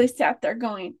literally sat there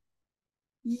going,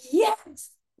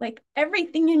 yes, like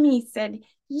everything in me said,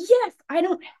 yes, I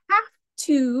don't have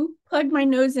to plug my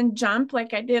nose and jump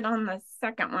like I did on the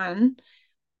second one.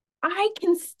 I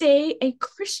can stay a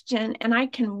Christian and I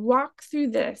can walk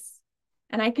through this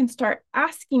and I can start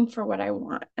asking for what I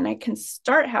want and I can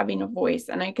start having a voice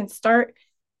and I can start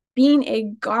being a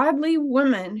godly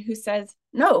woman who says,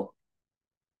 no,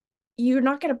 you're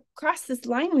not going to cross this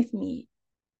line with me.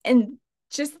 And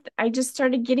I just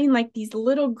started getting like these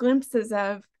little glimpses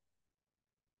of,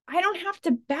 I don't have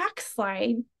to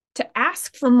backslide to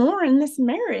ask for more in this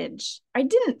marriage. I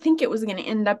didn't think it was going to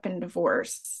end up in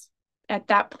divorce at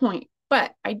that point,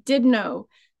 but I did know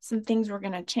some things were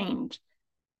going to change.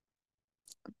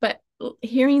 But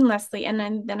hearing Leslie, and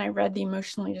then I read The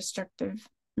Emotionally Destructive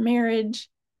Marriage,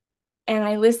 and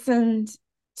I listened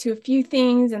to a few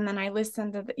things, and then I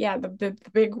listened to the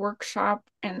big workshop,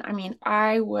 and I mean,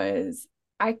 I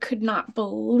could not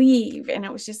believe, and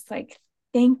it was just like,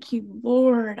 thank you,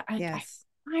 Lord. Yes.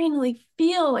 I finally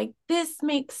feel like this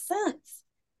makes sense.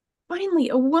 Finally,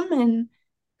 a woman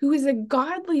who is a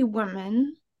godly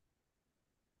woman.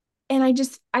 And I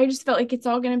just felt like it's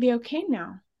all going to be okay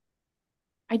now.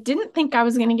 I didn't think I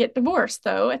was going to get divorced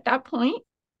though at that point.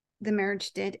 The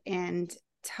marriage did. And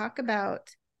talk about,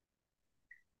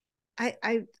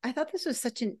 I thought this was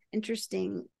such an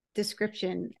interesting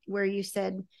description where you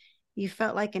said you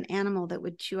felt like an animal that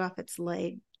would chew off its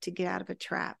leg to get out of a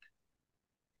trap.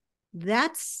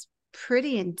 That's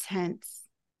pretty intense.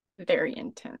 Very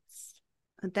intense.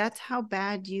 That's how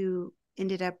bad you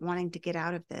ended up wanting to get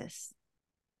out of this.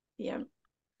 Yeah.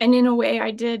 And in a way,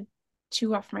 I did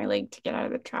chew off my leg to get out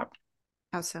of the trap.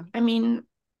 How so? I mean,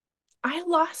 I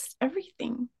lost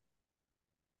everything.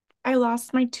 I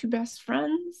lost my two best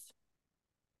friends.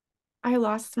 I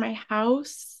lost my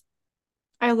house.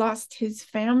 I lost his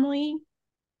family.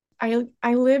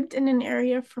 I lived in an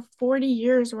area for 40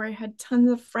 years where I had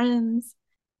tons of friends.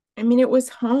 I mean, it was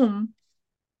home.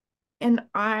 And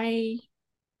I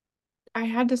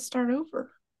had to start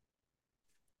over.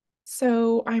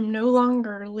 So I'm no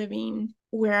longer living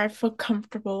where I feel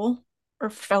comfortable or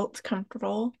felt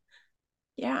comfortable.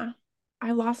 Yeah,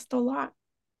 I lost a lot.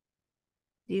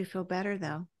 Do you feel better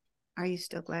though? Are you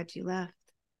still glad you left?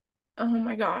 Oh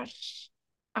my gosh.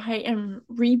 I am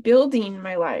rebuilding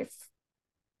my life.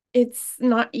 It's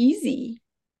not easy,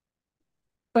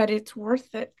 but it's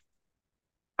worth it.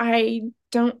 I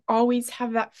don't always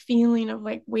have that feeling of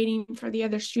like waiting for the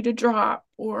other shoe to drop,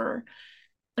 or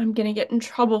I'm going to get in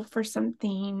trouble for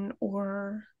something,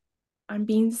 or I'm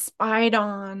being spied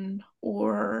on,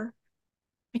 or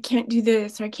I can't do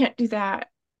this, or I can't do that.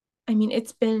 I mean,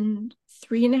 it's been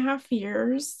 3.5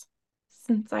 years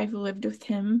since I've lived with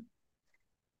him,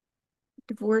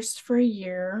 divorced for a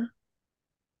year.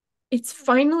 It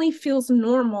finally feels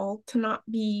normal to not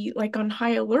be like on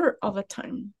high alert all the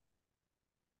time.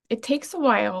 It takes a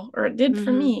while, or it did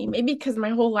for me. Maybe because my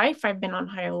whole life I've been on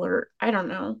high alert. I don't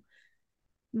know.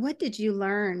 What did you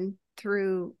learn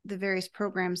through the various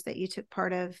programs that you took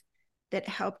part of that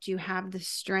helped you have the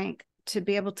strength to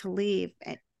be able to leave?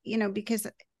 You know, because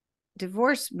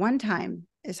divorce one time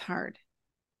is hard.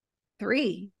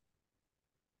 3,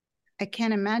 I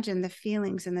can't imagine the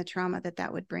feelings and the trauma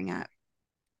that would bring up.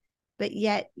 But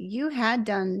yet you had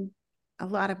done a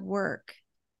lot of work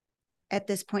at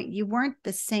this point. You weren't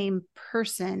the same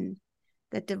person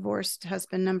that divorced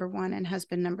husband number 1 and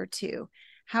husband number 2.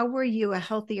 How were you a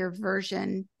healthier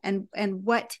version, and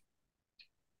what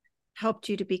helped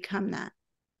you to become that?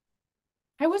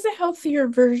 I was a healthier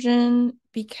version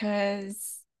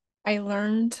because I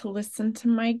learned to listen to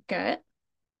my gut.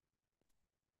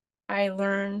 I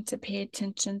learned to pay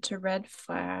attention to red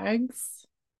flags.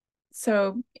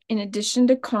 So in addition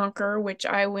to Conquer, which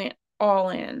I went all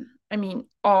in, I mean,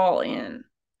 all in,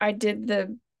 I did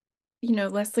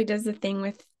Leslie does the thing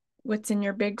with what's in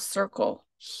your big circle.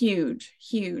 Huge,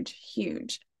 huge,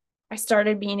 huge. I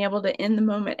started being able to, in the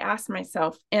moment, ask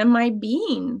myself, am I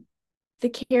being the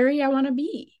Carrie I want to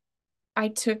be? I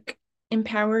took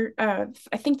empowered. I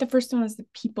think the first one was the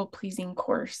people pleasing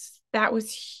course. That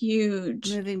was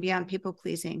huge. Moving beyond people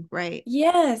pleasing, right?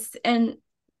 Yes. And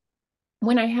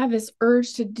when I have this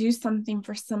urge to do something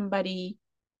for somebody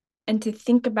and to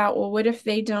think about, well, what if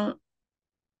they don't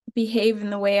behave in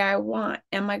the way I want?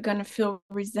 Am I going to feel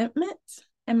resentment?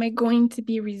 Am I going to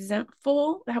be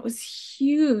resentful? That was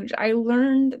huge. I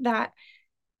learned that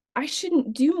I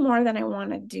shouldn't do more than I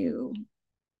want to do.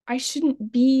 I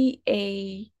shouldn't be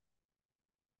a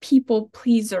people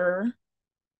pleaser.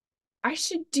 I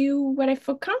should do what I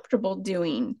feel comfortable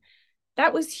doing.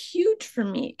 That was huge for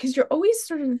me because you're always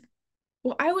sort of,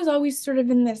 well, I was always sort of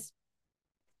in this,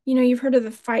 you've heard of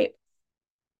the fight,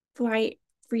 flight,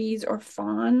 freeze, or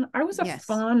fawn. I was a Yes.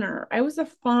 fawner. I was a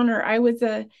fawner. I was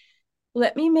a,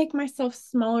 let me make myself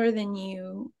smaller than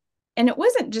you. And it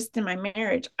wasn't just in my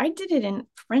marriage. I did it in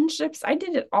friendships. I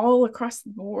did it all across the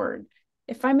board.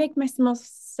 If I make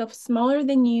myself smaller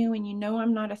than you and you know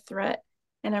I'm not a threat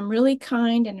and I'm really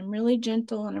kind and I'm really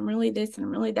gentle and I'm really this and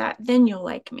I'm really that, then you'll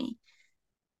like me.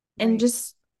 And Right.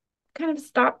 just kind of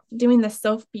stop doing the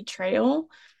self-betrayal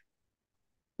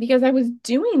because I was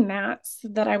doing that so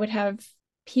that I would have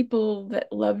people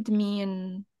that loved me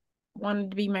and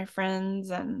wanted to be my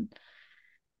friends. And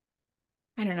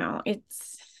I don't know,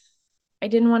 I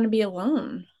didn't want to be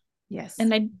alone. Yes.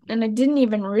 And I didn't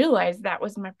even realize that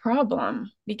was my problem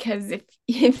because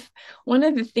if one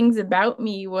of the things about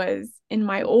me was in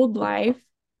my old life,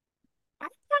 I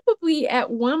probably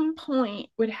at one point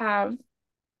would have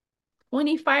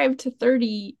 25 to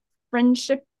 30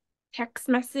 friendship text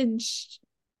message,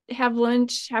 have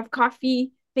lunch, have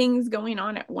coffee things going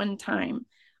on at one time.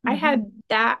 I Mm-hmm. had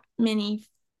that many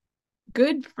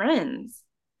good friends.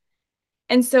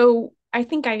 And so I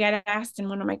think I got asked in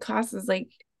one of my classes, like,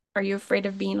 are you afraid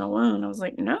of being alone? I was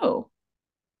like, no.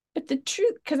 But the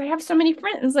truth, because I have so many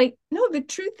friends, like, no, the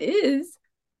truth is,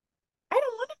 I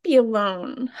don't want to be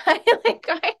alone. I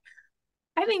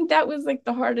think that was like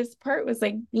the hardest part was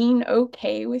like being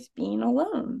okay with being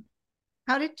alone.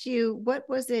 What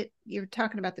was it? You were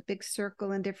talking about the big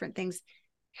circle and different things.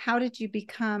 How did you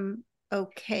become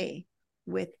okay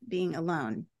with being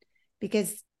alone?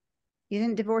 Because you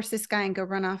didn't divorce this guy and go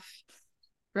run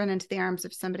into the arms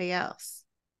of somebody else.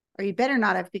 Or you better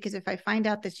not have, because if I find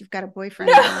out that you've got a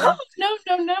boyfriend, I'm No,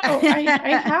 gonna no.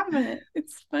 I haven't.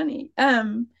 It's funny.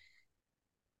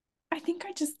 I think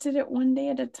I just did it one day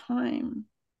at a time.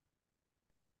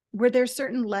 Were there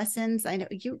certain lessons? I know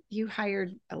you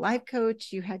hired a life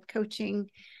coach, you had coaching,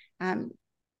 um,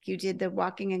 you did the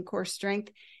walking and core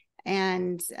strength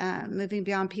and moving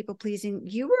beyond people pleasing.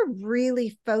 You were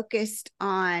really focused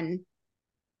on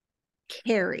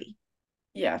Carrie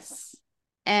Yes.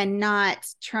 and not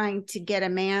trying to get a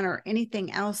man or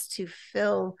anything else to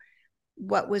fill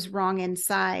what was wrong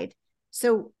inside.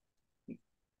 So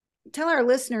tell our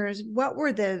listeners, what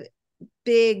were the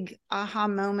big aha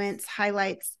moments,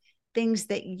 highlights, things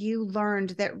that you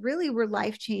learned that really were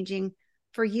life changing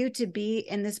for you to be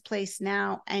in this place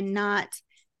now and not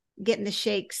getting the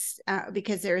shakes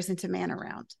because there isn't a man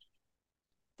around?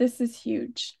 This is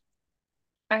huge.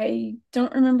 I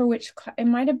don't remember which it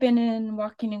might have been in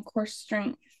walking in core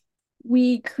strength.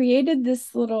 We created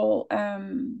this little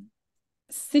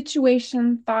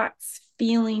situation, thoughts,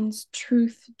 feelings,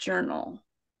 truth journal.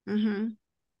 Mm-hmm.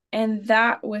 And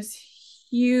that was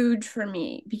huge for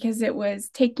me because it was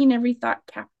taking every thought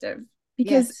captive.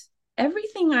 Because Yes.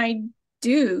 everything I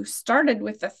do started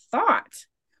with a thought.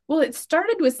 Well, it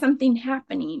started with something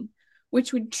happening,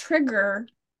 which would trigger,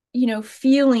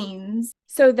 feelings.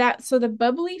 So the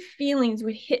bubbly feelings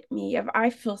would hit me of I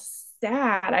feel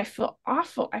sad, I feel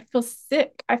awful, I feel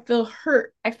sick, I feel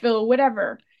hurt, I feel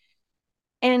whatever.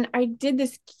 And I did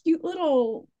this cute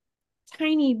little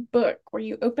tiny book where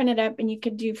you open it up and you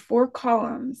could do 4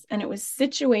 columns and it was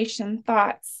situation,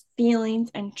 thoughts,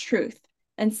 feelings, and truth.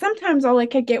 And sometimes all I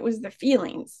could get was the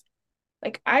feelings.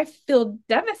 Like, I feel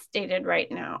devastated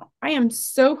right now. I am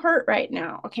so hurt right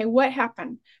now. Okay, what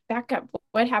happened? Back up.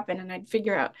 What happened? And I'd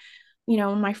figure out,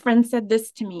 my friend said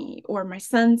this to me, or my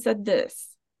son said this.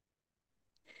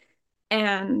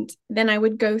 And then I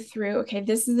would go through, okay,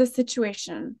 this is the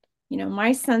situation.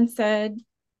 My son said,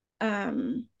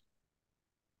 um,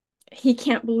 he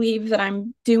can't believe that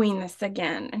I'm doing this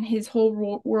again, and his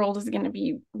whole world is going to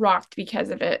be rocked because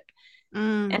of it.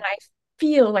 Mm. And I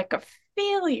feel like a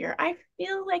failure. I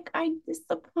feel like I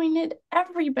disappointed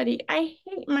everybody. I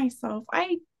hate myself.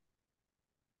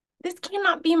 This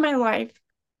cannot be my life.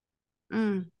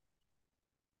 Mm.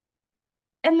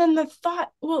 And then the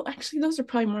thought, well, actually, those are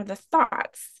probably more the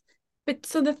thoughts. But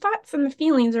so the thoughts and the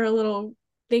feelings are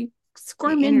they They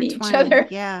squirm into each intertwine. other.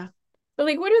 Yeah. But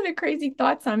like, what are the crazy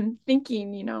thoughts I'm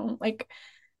thinking, like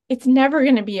it's never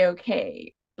going to be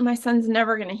okay. My son's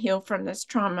never going to heal from this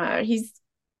trauma. He's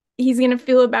going to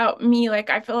feel about me like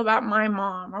I feel about my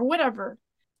mom or whatever.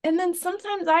 And then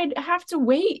sometimes I'd have to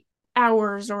wait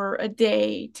hours or a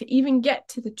day to even get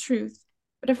to the truth.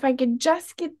 But if I could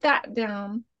just get that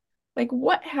down, like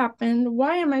what happened?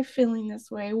 Why am I feeling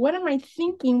this way? What am I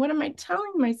thinking? What am I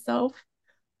telling myself?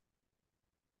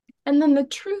 And then the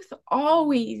truth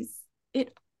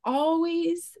it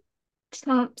always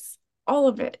trumps all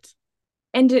of it.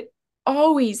 And it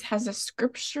always has a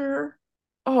scripture,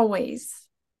 always.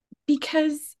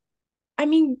 Because, I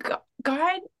mean,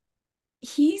 God,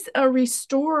 He's a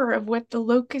restorer of what the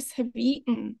locusts have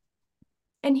eaten.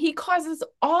 And He causes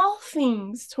all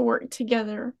things to work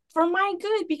together for my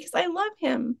good because I love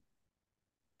Him.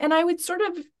 And I would sort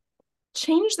of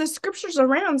change the scriptures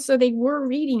around so they were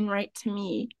reading right to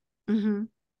me. Mm-hmm.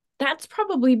 That's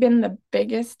probably been the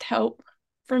biggest help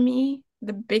for me.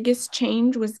 The biggest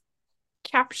change was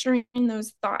capturing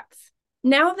those thoughts.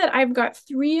 Now that I've got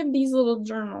 3 of these little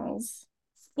journals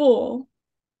full,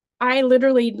 I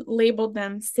literally labeled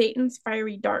them Satan's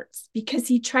fiery darts because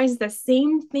he tries the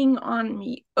same thing on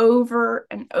me over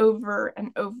and over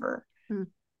and over. Hmm.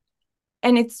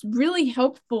 And it's really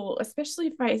helpful,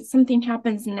 especially if something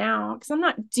happens now, because I'm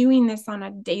not doing this on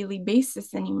a daily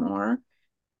basis anymore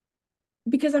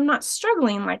because I'm not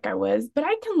struggling like I was, but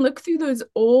I can look through those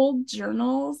old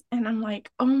journals and I'm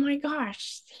like, oh my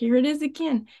gosh, here it is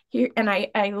again. Here, and I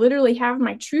literally have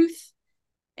my truth,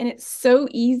 and it's so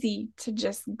easy to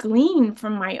just glean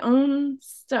from my own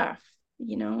stuff.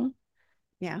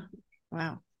 Yeah.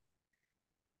 Wow.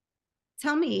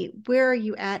 Tell me, where are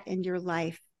you at in your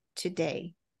life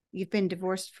today? You've been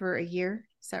divorced for a year.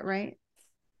 Is that right?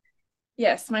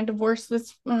 Yes, my divorce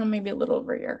was maybe a little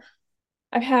over a year.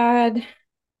 I've had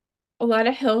a lot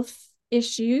of health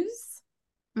issues.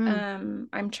 Mm.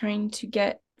 I'm trying to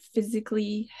get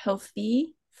physically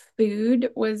healthy.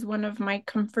 Food was one of my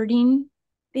comforting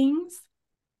things,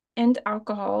 and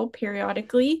alcohol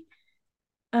periodically.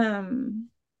 Um,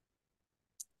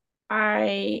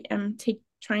 I am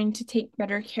trying to take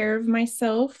better care of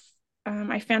myself.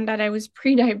 I found out I was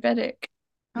pre-diabetic,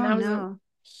 and Oh, that was a no.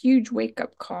 huge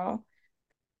wake-up call.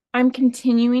 I'm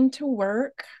continuing to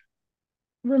work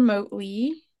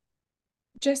remotely,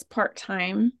 just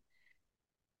part-time.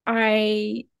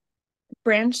 I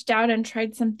branched out and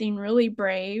tried something really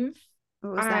brave.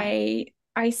 What was that?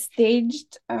 I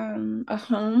staged a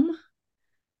home.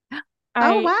 Oh,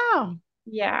 I wow.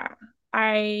 Yeah,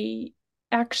 I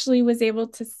actually was able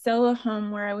to sell a home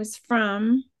where I was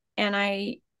from, and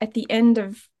I at the end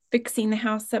of fixing the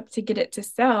house up to get it to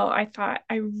sell, I thought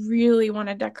I really want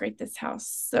to decorate this house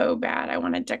so bad. I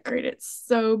want to decorate it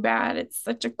so bad. It's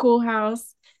such a cool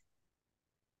house.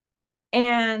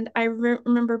 And I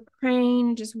remember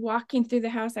praying, just walking through the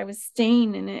house. I was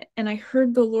staying in it, and I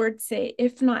heard the Lord say,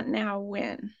 "If not now,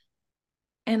 when?"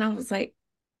 And I was like,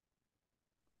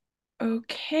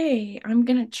 "Okay, I'm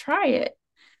gonna try it."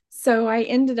 So I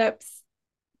ended up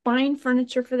buying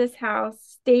furniture for this house,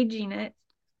 staging it.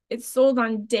 It sold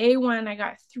on day one. I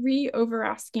got 3 over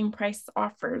asking price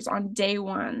offers on day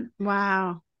one.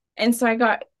 Wow. And so I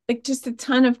got like just a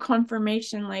ton of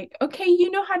confirmation, like, okay,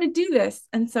 you know how to do this.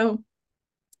 And so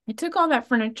I took all that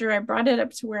furniture, I brought it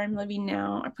up to where I'm living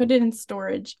now, I put it in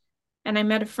storage, and I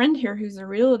met a friend here who's a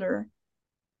realtor,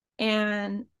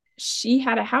 and she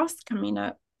had a house coming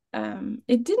up.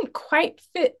 It didn't quite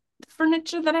fit the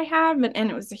furniture that I have,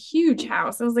 and it was a huge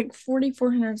house. It was like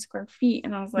 4,400 square feet.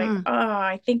 And I was like, Hmm. oh,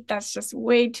 I think that's just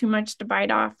way too much to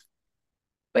bite off.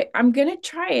 But I'm gonna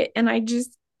try it. And I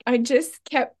just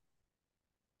kept,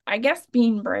 I guess,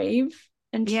 being brave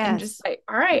and Yes. just like,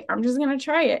 all right, I'm just gonna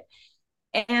try it.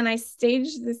 And I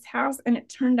staged this house and it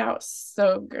turned out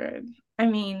so good. I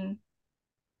mean,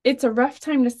 it's a rough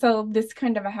time to sell this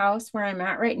kind of a house where I'm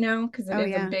at right now because it Oh, is a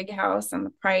yeah. big house and the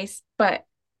price, but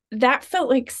that felt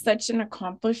like such an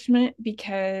accomplishment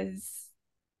because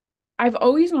I've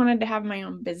always wanted to have my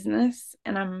own business,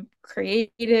 and I'm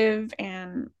creative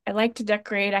and I like to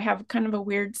decorate. I have kind of a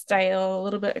weird style, a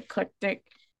little bit eclectic.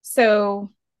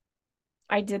 So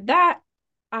I did that.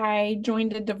 I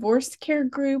joined a divorce care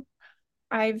group.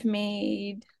 I've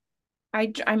made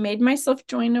I made myself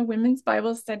join a women's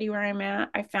Bible study where I'm at.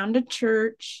 I found a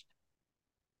church.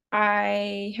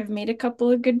 I have made a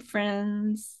couple of good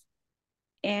friends,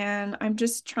 and I'm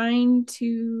just trying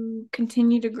to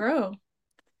continue to grow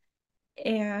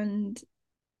and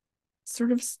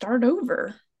sort of start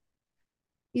over.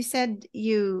 You said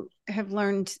you have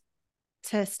learned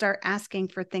to start asking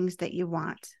for things that you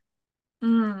want.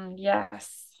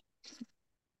 Yes.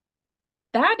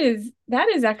 that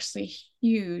is actually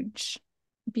huge,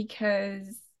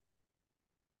 because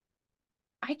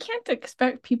I can't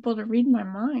expect people to read my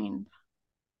mind,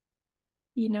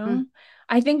 you Mm. know?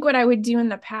 I think what I would do in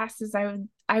the past is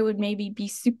I would maybe be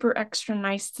super extra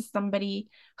nice to somebody,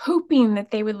 hoping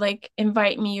that they would like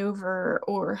invite me over,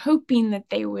 or hoping that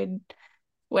they would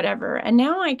whatever. And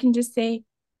now I can just say,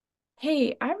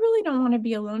 "Hey, I really don't want to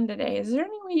be alone today. Is there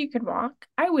any way you could walk?"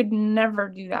 I would never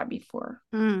do that before.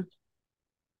 Mm.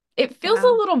 It feels a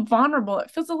Wow. little vulnerable.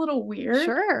 It feels a little weird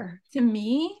Sure. to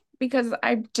me, because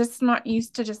I'm just not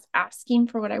used to just asking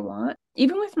for what I want.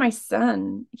 Even with my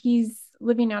son, he's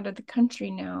living out of the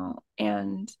country now,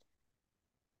 and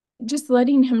just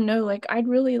letting him know, like, I'd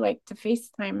really like to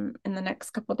FaceTime in the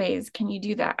next couple days. Can you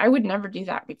do that? I would never do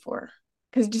that before,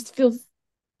 because it just feels,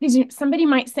 because somebody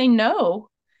might say no,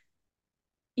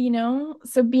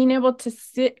 So being able to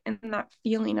sit in that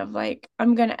feeling of like,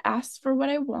 I'm going to ask for what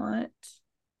I want,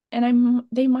 and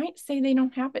they might say they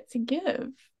don't have it to give,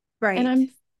 and Right. I'm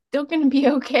still going to be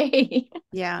okay.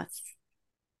 Yes.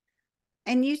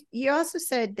 And you also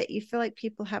said that you feel like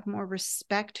people have more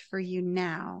respect for you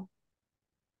now.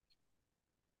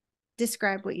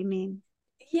 Describe what you mean.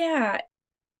 Yeah.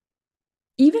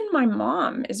 Even my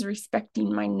mom is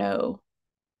respecting my no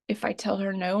if I tell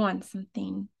her no on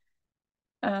something.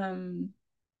 Um,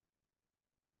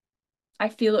 I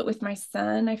feel it with my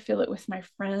son. I feel it with my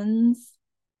friends.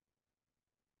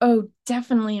 Oh,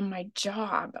 definitely in my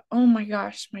job. Oh my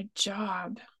gosh, my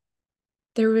job.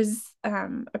 There was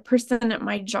a person at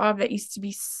my job that used to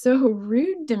be so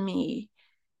rude to me.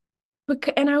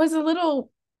 And I was a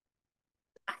little,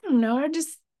 I don't know, I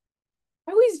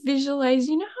always visualize,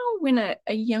 how when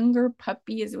a younger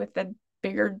puppy is with a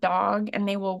bigger dog and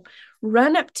they will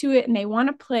run up to it and they want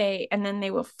to play, and then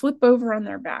they will flip over on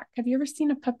their back. Have you ever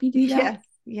seen a puppy do that? Yes.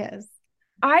 Yes.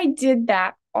 I did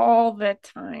that all the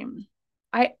time.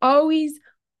 I always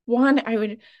I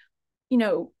would, you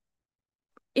know,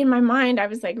 in my mind, I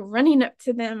was like running up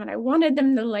to them and I wanted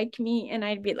them to like me. And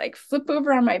I'd be like, flip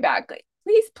over on my back, like,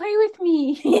 please play with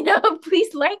me,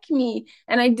 please like me.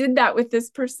 And I did that with this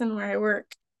person where I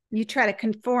work. You try to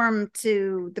conform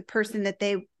to the person that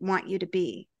they want you to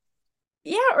be.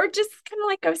 Yeah. Or just kind of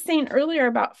like I was saying earlier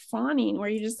about fawning, where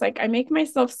you just like, I make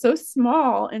myself so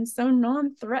small and so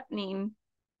non threatening.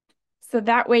 So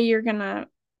that way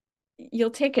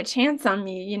you'll take a chance on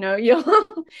me, you'll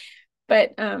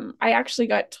but I actually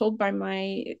got told by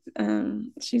my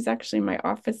she's actually my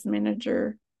office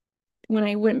manager, when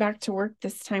I went back to work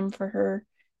this time for her.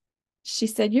 She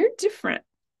said, "You're different."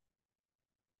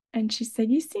 And she said,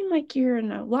 "You seem like you're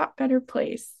in a lot better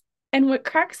place." And what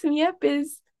cracks me up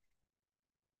is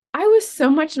I was so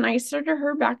much nicer to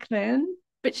her back then,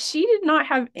 but she did not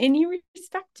have any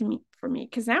respect to me for me,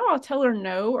 because now I'll tell her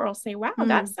no, or I'll say, "Wow,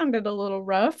 that Mm. sounded a little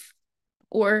rough."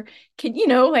 Or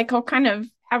like I'll kind of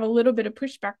have a little bit of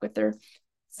pushback with her.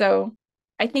 So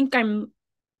I think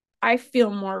I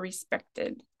feel more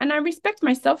respected, and I respect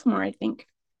myself more, I think,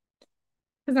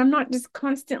 because I'm not just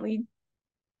constantly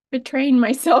betraying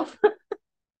myself.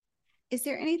 Is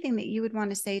there anything that you would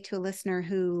want to say to a listener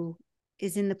who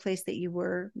is in the place that you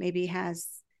were, maybe has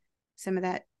some of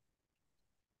that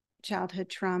childhood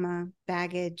trauma,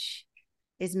 baggage,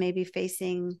 is maybe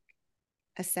facing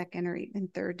a second or even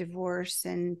third divorce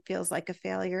and feels like a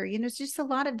failure? It's just a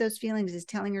lot of those feelings, is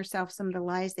telling yourself some of the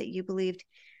lies that you believed.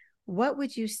 What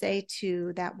would you say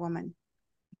to that woman?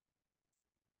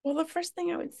 Well, the first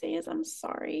thing I would say is I'm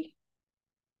sorry,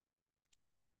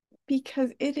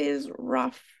 because it is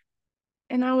rough.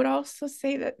 And I would also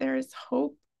say that there is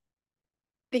hope,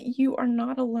 that you are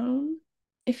not alone.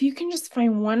 If you can just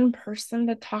find one person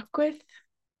to talk with,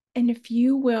 and if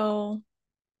you will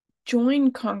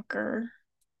join Conquer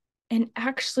and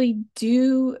actually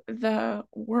do the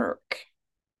work,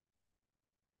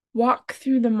 walk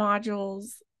through the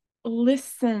modules,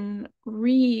 listen,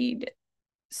 read,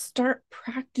 start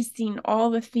practicing all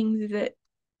the things that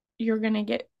you're going to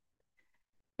get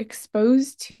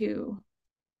exposed to,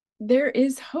 there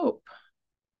is hope.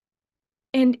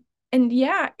 And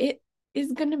yeah, it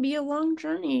is going to be a long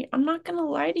journey. I'm not going to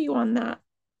lie to you on that.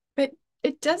 But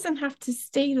it doesn't have to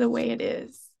stay the way it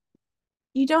is.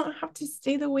 You don't have to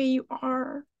stay the way you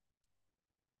are.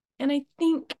 And I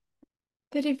think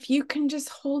that if you can just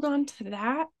hold on to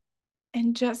that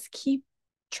and just keep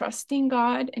trusting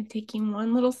God and taking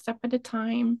one little step at a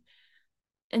time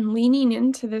and leaning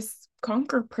into this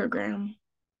Conquer program,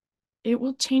 it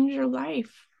will change your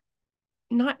life.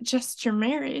 Not just your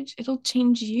marriage, it'll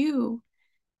change you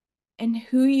and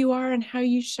who you are and how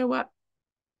you show up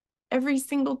every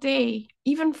single day,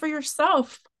 even for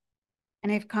yourself.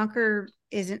 And if Conquer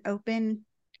isn't open,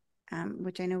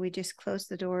 which I know we just closed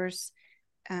the doors,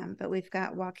 but we've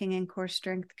got Walking in Core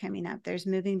Strength coming up. There's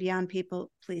Moving Beyond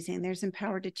People Pleasing. There's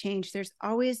Empowered to Change. There's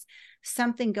always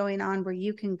something going on where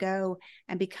you can go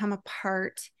and become a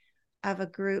part of a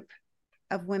group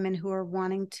of women who are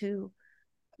wanting to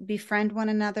befriend one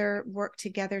another, work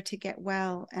together to get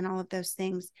well, and all of those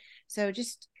things. So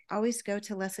just always go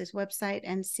to Leslie's website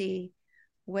and see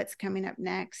what's coming up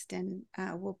next. And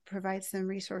we'll provide some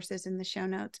resources in the show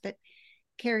notes. But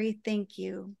Carrie, thank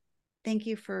you. Thank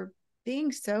you for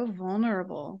being so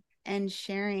vulnerable and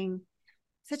sharing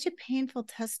such a painful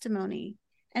testimony,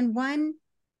 and one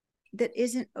that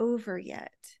isn't over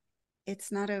yet.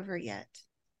 It's not over yet.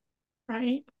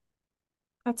 Right.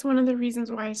 That's one of the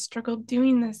reasons why I struggled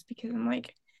doing this, because I'm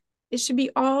like, it should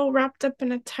be all wrapped up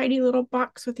in a tidy little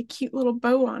box with a cute little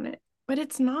bow on it, but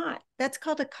it's not. That's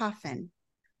called a coffin.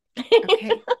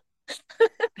 Okay.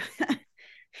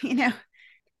 You know,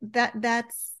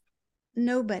 that's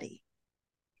nobody.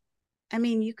 I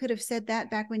mean, you could have said that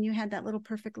back when you had that little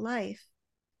perfect life,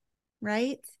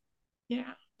 right?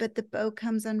 Yeah. But the bow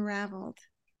comes unraveled.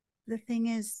 The thing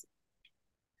is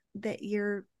that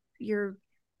you're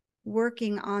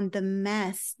working on the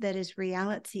mess that is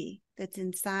reality, that's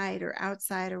inside or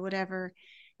outside or whatever.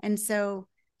 And so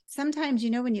sometimes,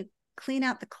 when you clean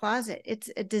out the closet,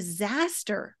 it's a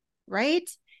disaster, right?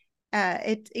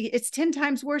 It's 10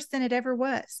 times worse than it ever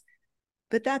was,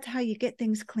 but that's how you get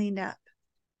things cleaned up.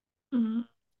 Mm-hmm.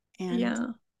 And yeah,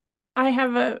 I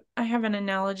have an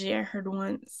analogy I heard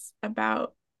once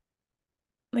about,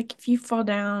 like, if you fall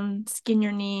down, skin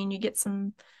your knee, and you get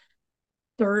some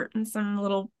dirt and some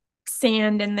little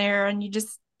sand in there, and you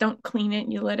just don't clean it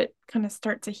and you let it kind of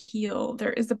start to heal,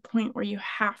 there is a point where you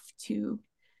have to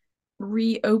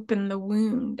reopen the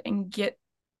wound and get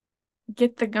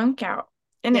the gunk out.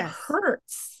 And yes.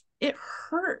 It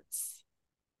hurts,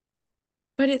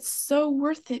 but it's so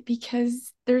worth it,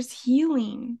 because there's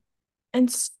healing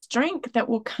and strength that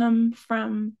will come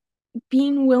from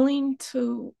being willing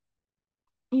to,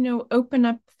 open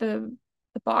up the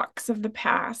box of the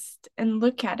past and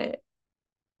look at it.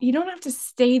 You don't have to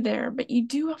stay there, but you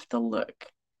do have to look,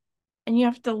 and you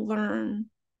have to learn.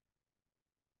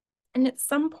 And at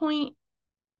some point,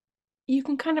 you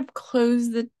can kind of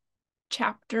close the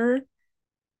chapter.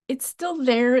 It's still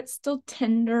there. It's still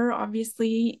tender.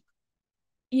 Obviously,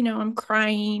 I'm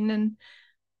crying,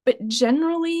 but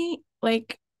generally,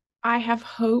 like, I have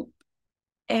hope,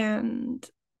 and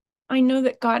I know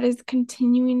that God is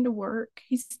continuing to work.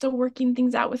 He's still working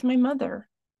things out with my mother.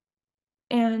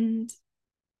 And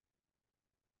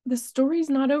the story's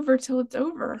not over till it's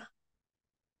over.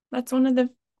 That's one of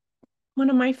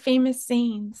my famous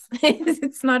sayings.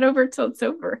 It's not over till it's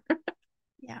over.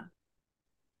 Yeah.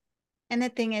 And the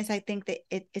thing is, I think that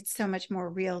it's so much more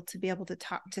real to be able to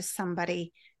talk to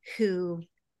somebody who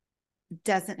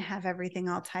doesn't have everything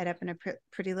all tied up in a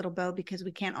pretty little bow, because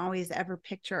we can't always ever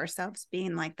picture ourselves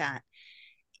being like that.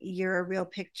 You're a real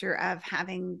picture of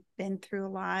having been through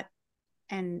a lot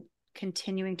and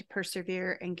continuing to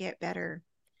persevere and get better.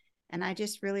 And I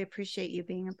just really appreciate you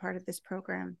being a part of this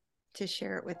program to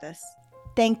share it with us.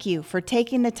 Thank you for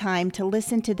taking the time to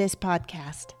listen to this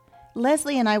podcast.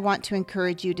 Leslie and I want to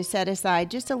encourage you to set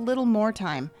aside just a little more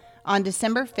time on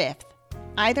December 5th,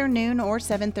 either noon or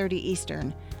 7:30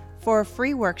 Eastern, for a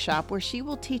free workshop where she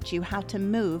will teach you how to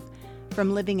move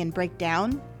from living in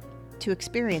breakdown to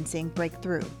experiencing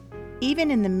breakthrough. Even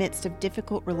in the midst of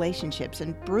difficult relationships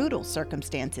and brutal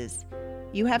circumstances,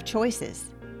 you have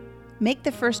choices. Make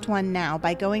the first one now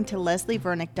by going to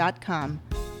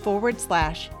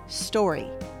leslievernick.com/story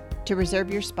to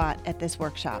reserve your spot at this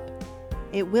workshop.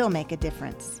 It will make a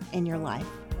difference in your life.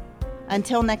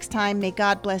 Until next time, may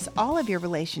God bless all of your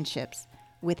relationships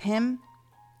with Him,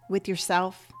 with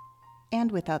yourself, and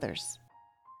with others.